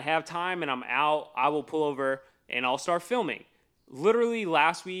 When I have time and I'm out, I will pull over and I'll start filming. Literally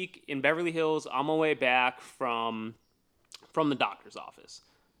last week in Beverly Hills, on my way back from the doctor's office.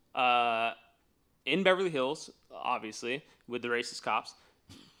 In Beverly Hills, obviously, with the racist cops,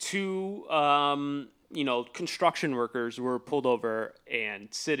 2 construction workers were pulled over and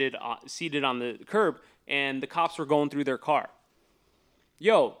seated on the curb, and the cops were going through their car.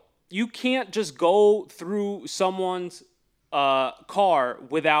 You can't just go through someone's car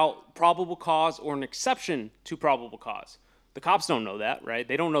without probable cause or an exception to probable cause. The cops don't know that, right?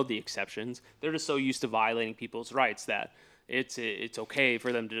 They don't know the exceptions. They're just so used to violating people's rights that it's okay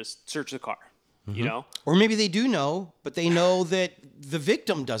for them to just search the car, Or maybe they do know, but they know that the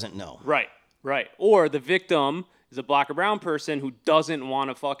victim doesn't know. Right. Or the victim is a black or brown person who doesn't want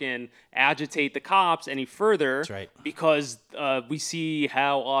to fucking agitate the cops any further. That's right. Because we see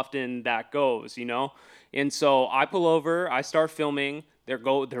how often that goes, you know? And so I pull over, I start filming, they're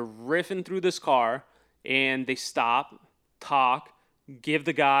riffing through this car, and they stop, talk, give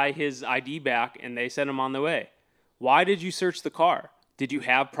the guy his ID back, and they send him on the way. Why did you search the car? Did you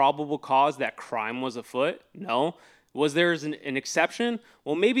have probable cause that crime was afoot? No. Was there an exception?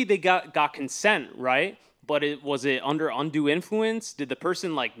 Well, maybe they got consent, right? But was it under undue influence? Did the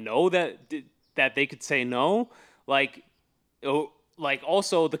person know that they could say no?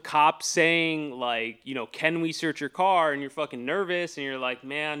 Also the cop saying can we search your car? And you're fucking nervous and you're like,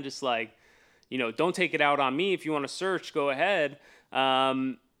 man, just don't take it out on me. If you want to search, go ahead.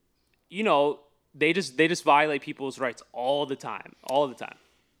 They just violate people's rights all the time.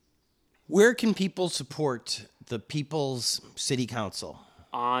 Where can people support the People's City Council?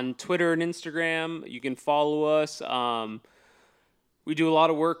 On Twitter and Instagram, you can follow us. We do a lot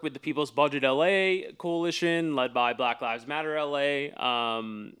of work with the People's Budget LA coalition, led by Black Lives Matter LA,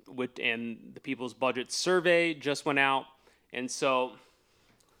 and the People's Budget survey just went out. And so,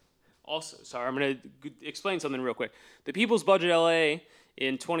 also, sorry, I'm going to explain something real quick. The People's Budget LA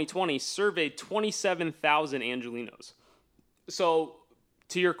in 2020 surveyed 27,000 Angelenos. So,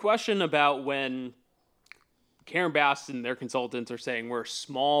 to your question about when Karen Bass and their consultants are saying we're a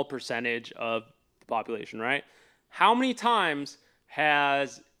small percentage of the population, right? How many times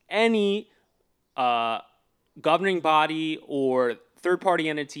has any governing body or third-party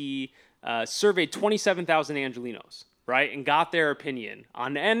entity surveyed 27,000 Angelenos, right, and got their opinion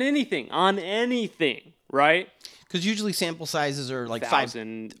on anything, right? Because usually sample sizes are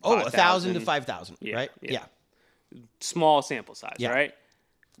 1,000 1,000 to 5,000, right? Yeah. Small sample size, right?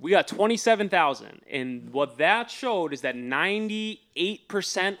 We got 27,000, and what that showed is that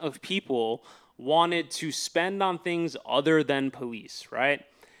 98% of people wanted to spend on things other than police, right?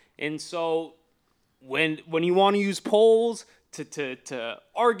 And so when you want to use polls to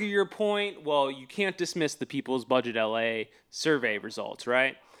argue your point, well, you can't dismiss the People's Budget LA survey results,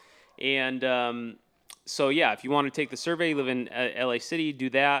 right? And so, yeah, if you want to take the survey, you live in LA City,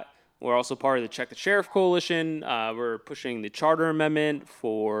 do that. We're also part of the Check the Sheriff Coalition. We're pushing the charter amendment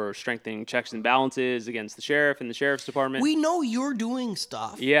for strengthening checks and balances against the sheriff and the sheriff's department. We know you're doing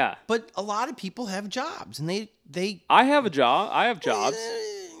stuff. Yeah. But a lot of people have jobs, and they I have a job. I have jobs.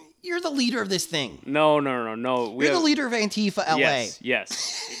 You're the leader of this thing. No. You're the leader of Antifa LA.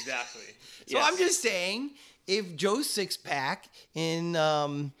 Yes, exactly. So I'm just saying, if Joe Sixpack in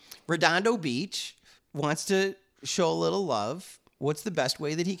Redondo Beach wants to show a little love, what's the best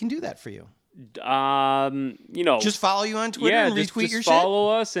way that he can do that for you? Just follow you on Twitter and retweet your shit? Just follow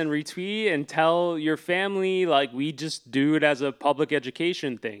us and retweet and tell your family, we just do it as a public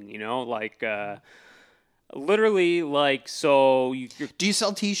education thing, literally, so do you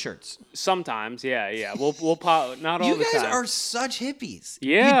sell T-shirts? Sometimes, yeah. We'll pop, not all the time. You guys are such hippies.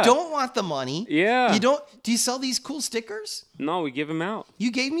 Yeah. You don't want the money. Yeah. Do you sell these cool stickers? No, we give them out.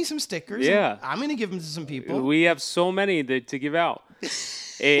 You gave me some stickers. Yeah. I'm going to give them to some people. We have so many to give out.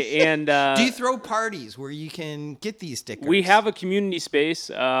 And do you throw parties where you can get these stickers? We have a community space.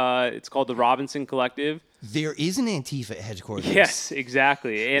 It's called the Robinson Collective. There is an Antifa headquarters. Yes,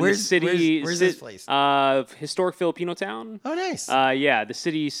 exactly. And where's the city, where's this place? Historic Filipino town. Oh, nice. Yeah, the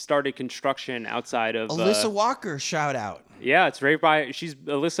city started construction outside of Alyssa Walker. Shout out. Yeah, it's right by.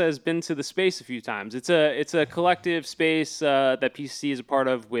 Alyssa has been to the space a few times. It's a collective space that PCC is a part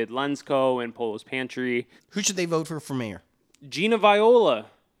of with Lensco and Polo's Pantry. Who should they vote for mayor? Gina Viola.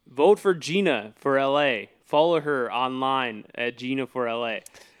 Vote for Gina for LA. Follow her online at Gina for LA.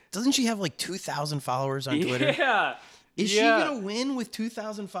 Doesn't she have 2,000 followers on Twitter? Yeah. Is she going to win with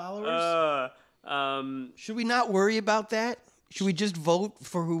 2,000 followers? Should we not worry about that? Should we just vote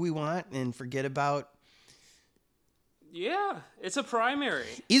for who we want and forget about... Yeah, it's a primary.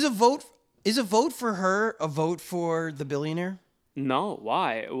 Is a vote for her a vote for the billionaire? No,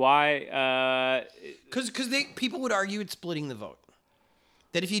 why? Why? Because people would argue it's splitting the vote.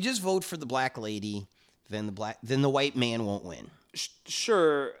 That if you just vote for the black lady, then the white man won't win.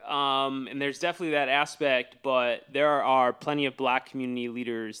 Sure, and there's definitely that aspect, but there are plenty of black community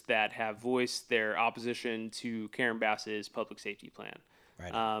leaders that have voiced their opposition to Karen Bass's public safety plan.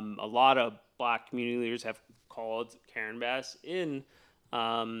 Right. A lot of black community leaders have called Karen Bass in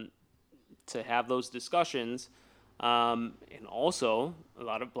to have those discussions, and also a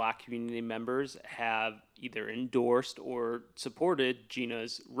lot of black community members have either endorsed or supported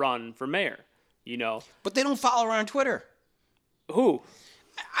Gina's run for mayor. But they don't follow her on Twitter. Who?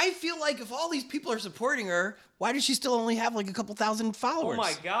 I feel like if all these people are supporting her, why does she still only have like a couple thousand followers? Oh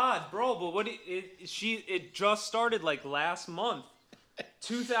my God, bro! But it just started like last month.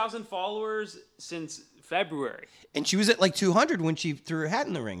 2,000 followers since February. And she was at like 200 when she threw her hat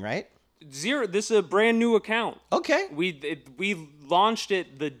in the ring, right? 0. This is a brand new account. Okay. We launched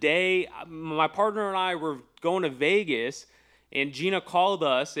it the day my partner and I were going to Vegas, and Gina called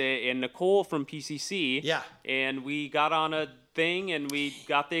us and Nicole from PCC. Yeah. And we got on a thing and we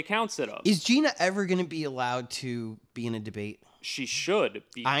got the account set up. Is Gina ever going to be allowed to be in a debate? She should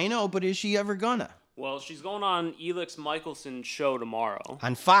be. I know, but is she ever gonna? Well, she's going on Elix Michelson's show tomorrow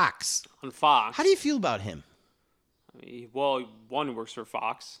On Fox. on Fox. How do you feel about him? Well, one works for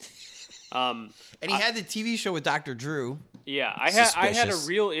Fox. And he had the TV show with Dr. Drew. Yeah, I had a Suspicious.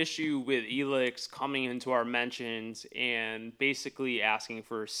 real issue with Elix coming into our mentions and basically asking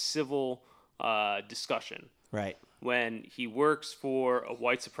for civil discussion Right. when he works for a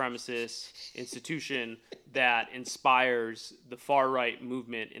white supremacist institution that inspires the far right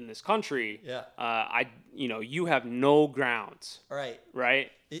movement in this country. Yeah. You have no grounds, All right.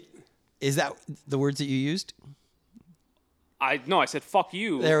 right? Is that the words that you used? I said fuck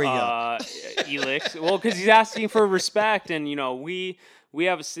you. There we go. Elix. Well, because he's asking for respect, and we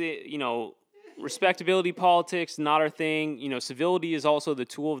have respectability politics, not our thing. Civility is also the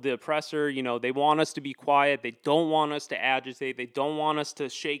tool of the oppressor. They want us to be quiet. They don't want us to agitate. They don't want us to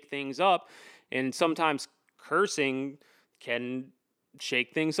shake things up, and sometimes cursing can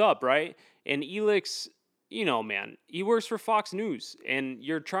shake things up, right? And Elix, man, he works for Fox News, and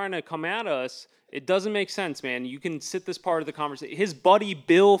you're trying to come at us. It doesn't make sense, man. You can sit this part of the conversation. His buddy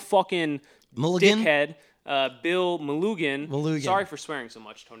Bill fucking Mulligan? dickhead, Bill Mulligan. Sorry for swearing so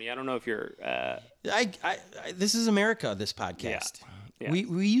much, Tony. I don't know if you're. This is America. This podcast. Yeah.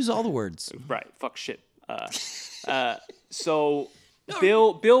 We use all the words. Right. Fuck shit. So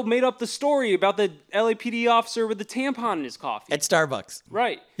Bill made up the story about the LAPD officer with the tampon in his coffee. At Starbucks.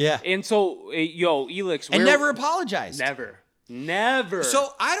 Right. Yeah. And so, Elix. And never apologized. Never.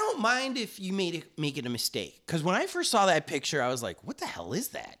 So I don't mind if you make it a mistake. Because when I first saw that picture, I was like, what the hell is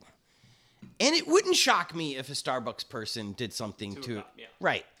that? And it wouldn't shock me if a Starbucks person did something to it. Yeah.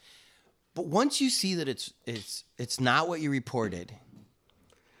 Right. But once you see that it's not what you reported,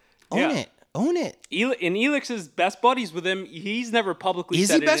 own it. Own it. And Elix is best buddies with him. He's never publicly Is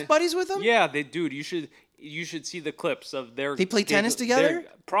said he best buddies with him? Yeah, dude, you should see the clips of their. They play tennis together?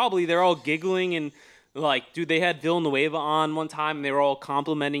 Probably. They're all giggling and like, dude, they had Villanueva on one time and they were all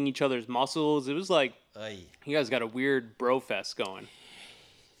complimenting each other's muscles. It was like, you guys got a weird bro fest going.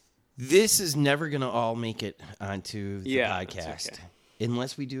 This is never going to all make it onto the podcast. Okay.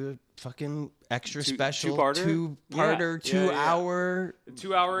 Unless we do a fucking extra special two-parter? 2-hour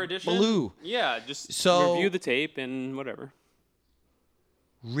 2-hour edition? Baloo. Yeah, just So- review the tape and whatever.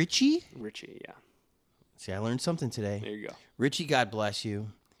 Richie? Yeah. See, I learned something today. There you go. Richie, God bless you.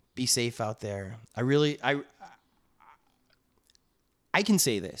 Be safe out there. I can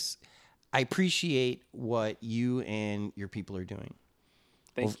say this. I appreciate what you and your people are doing.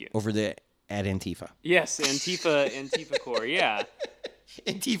 Thank you. Over at Antifa. Yes, Antifa Core. Yeah.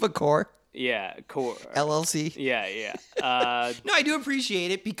 Antifa Core. Yeah, Core. LLC. Yeah. No, I do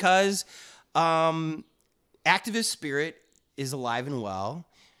appreciate it because activist spirit is alive and well.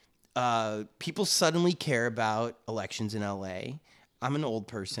 People suddenly care about elections in LA. I'm an old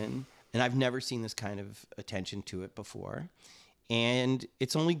person, and I've never seen this kind of attention to it before. And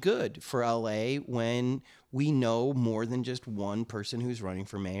it's only good for LA when we know more than just one person who's running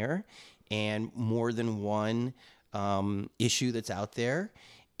for mayor and more than one issue that's out there.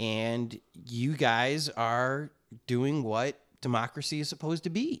 And you guys are doing what democracy is supposed to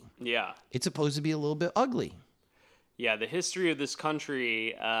be. Yeah. It's supposed to be a little bit ugly. Yeah, the history of this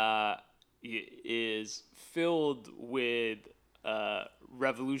country is filled with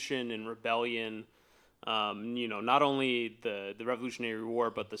revolution and rebellion. Not only the Revolutionary War,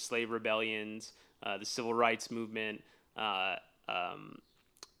 but the slave rebellions, the Civil Rights Movement,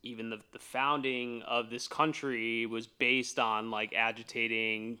 even the founding of this country was based on like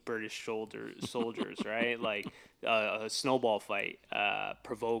agitating British soldiers, right? Like a snowball fight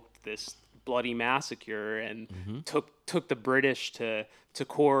provoked this bloody massacre and took the British to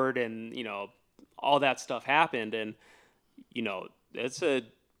court, and all that stuff happened, and it's a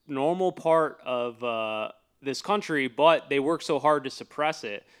normal part of this country, but they work so hard to suppress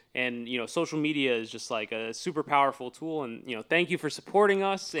it. And social media is just like a super powerful tool. And thank you for supporting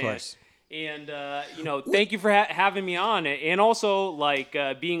us. Of course. And thank you for having me on, and also like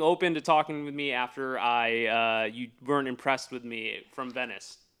being open to talking with me after you weren't impressed with me from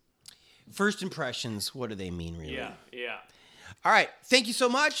Venice. First impressions, what do they mean, really? Yeah. All right. Thank you so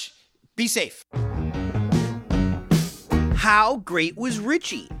much. Be safe. How great was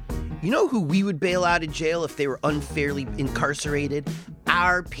Richie? You know who we would bail out of jail if they were unfairly incarcerated?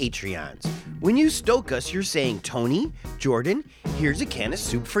 Our Patreons. When you stoke us, you're saying, Tony, Jordan, here's a can of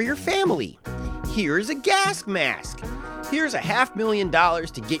soup for your family. Here's a gas mask. Here's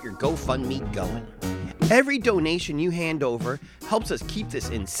 $500,000 to get your GoFundMe going. Every donation you hand over helps us keep this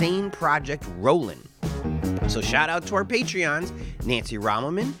insane project rolling. So shout out to our Patreons, Nancy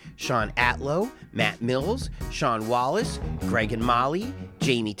Rommelman, Sean Atlow, Matt Mills, Sean Wallace, Greg and Molly,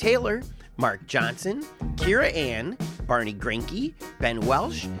 Jamie Taylor, Mark Johnson, Kira Ann, Barney Grinke, Ben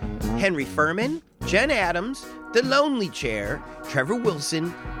Welsh, Henry Furman, Jen Adams, The Lonely Chair, Trevor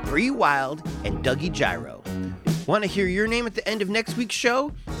Wilson, Bree Wild, and Dougie Gyro. Want to hear your name at the end of next week's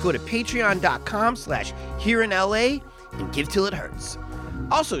show? Go to patreon.com/hereinla and give till it hurts.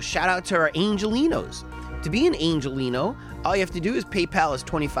 Also, shout out to our Angelinos. To be an Angelino, all you have to do is PayPal us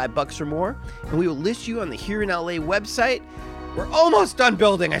 $25 or more, and we will list you on the Here in LA website. We're almost done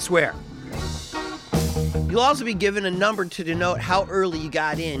building, I swear. You'll also be given a number to denote how early you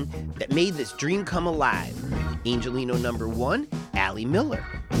got in that made this dream come alive. Angelino number 1, Allie Miller.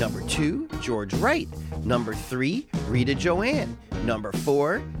 Number 2, George Wright. Number 3, Rita Joanne. Number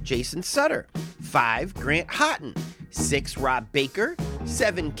 4, Jason Sutter. 5, Grant Houghton. 6, Rob Baker.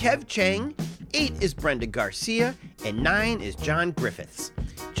 7, Kev Chang. 8 is Brenda Garcia. And 9 is John Griffiths.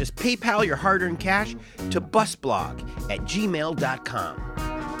 Just PayPal your hard-earned cash to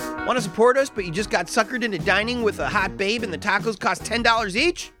busblog@gmail.com. Want to support us, but you just got suckered into dining with a hot babe and the tacos cost $10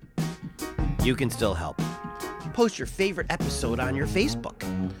 each? You can still help. Post your favorite episode on your Facebook.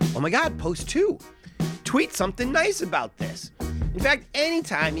 Oh my God, post 2. Tweet something nice about this. In fact,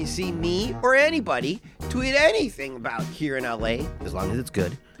 anytime you see me or anybody tweet anything about Here in LA, as long as it's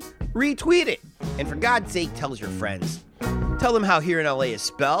good, retweet it. And for God's sake, tell your friends. Tell them how Here in LA is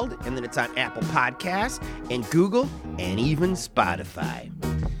spelled, and that it's on Apple Podcasts and Google and even Spotify.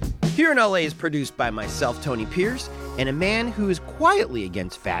 Here in LA is produced by myself, Tony Pierce, and a man who is quietly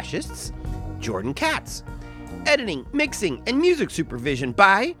against fascists, Jordan Katz. Editing, mixing, and music supervision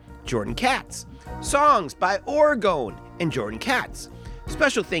by Jordan Katz. Songs by Orgone and Jordan Katz.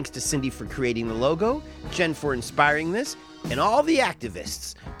 Special thanks to Cindy for creating the logo, Jen for inspiring this, and all the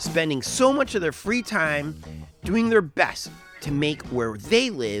activists spending so much of their free time doing their best to make where they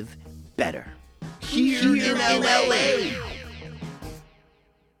live better. Here in LA.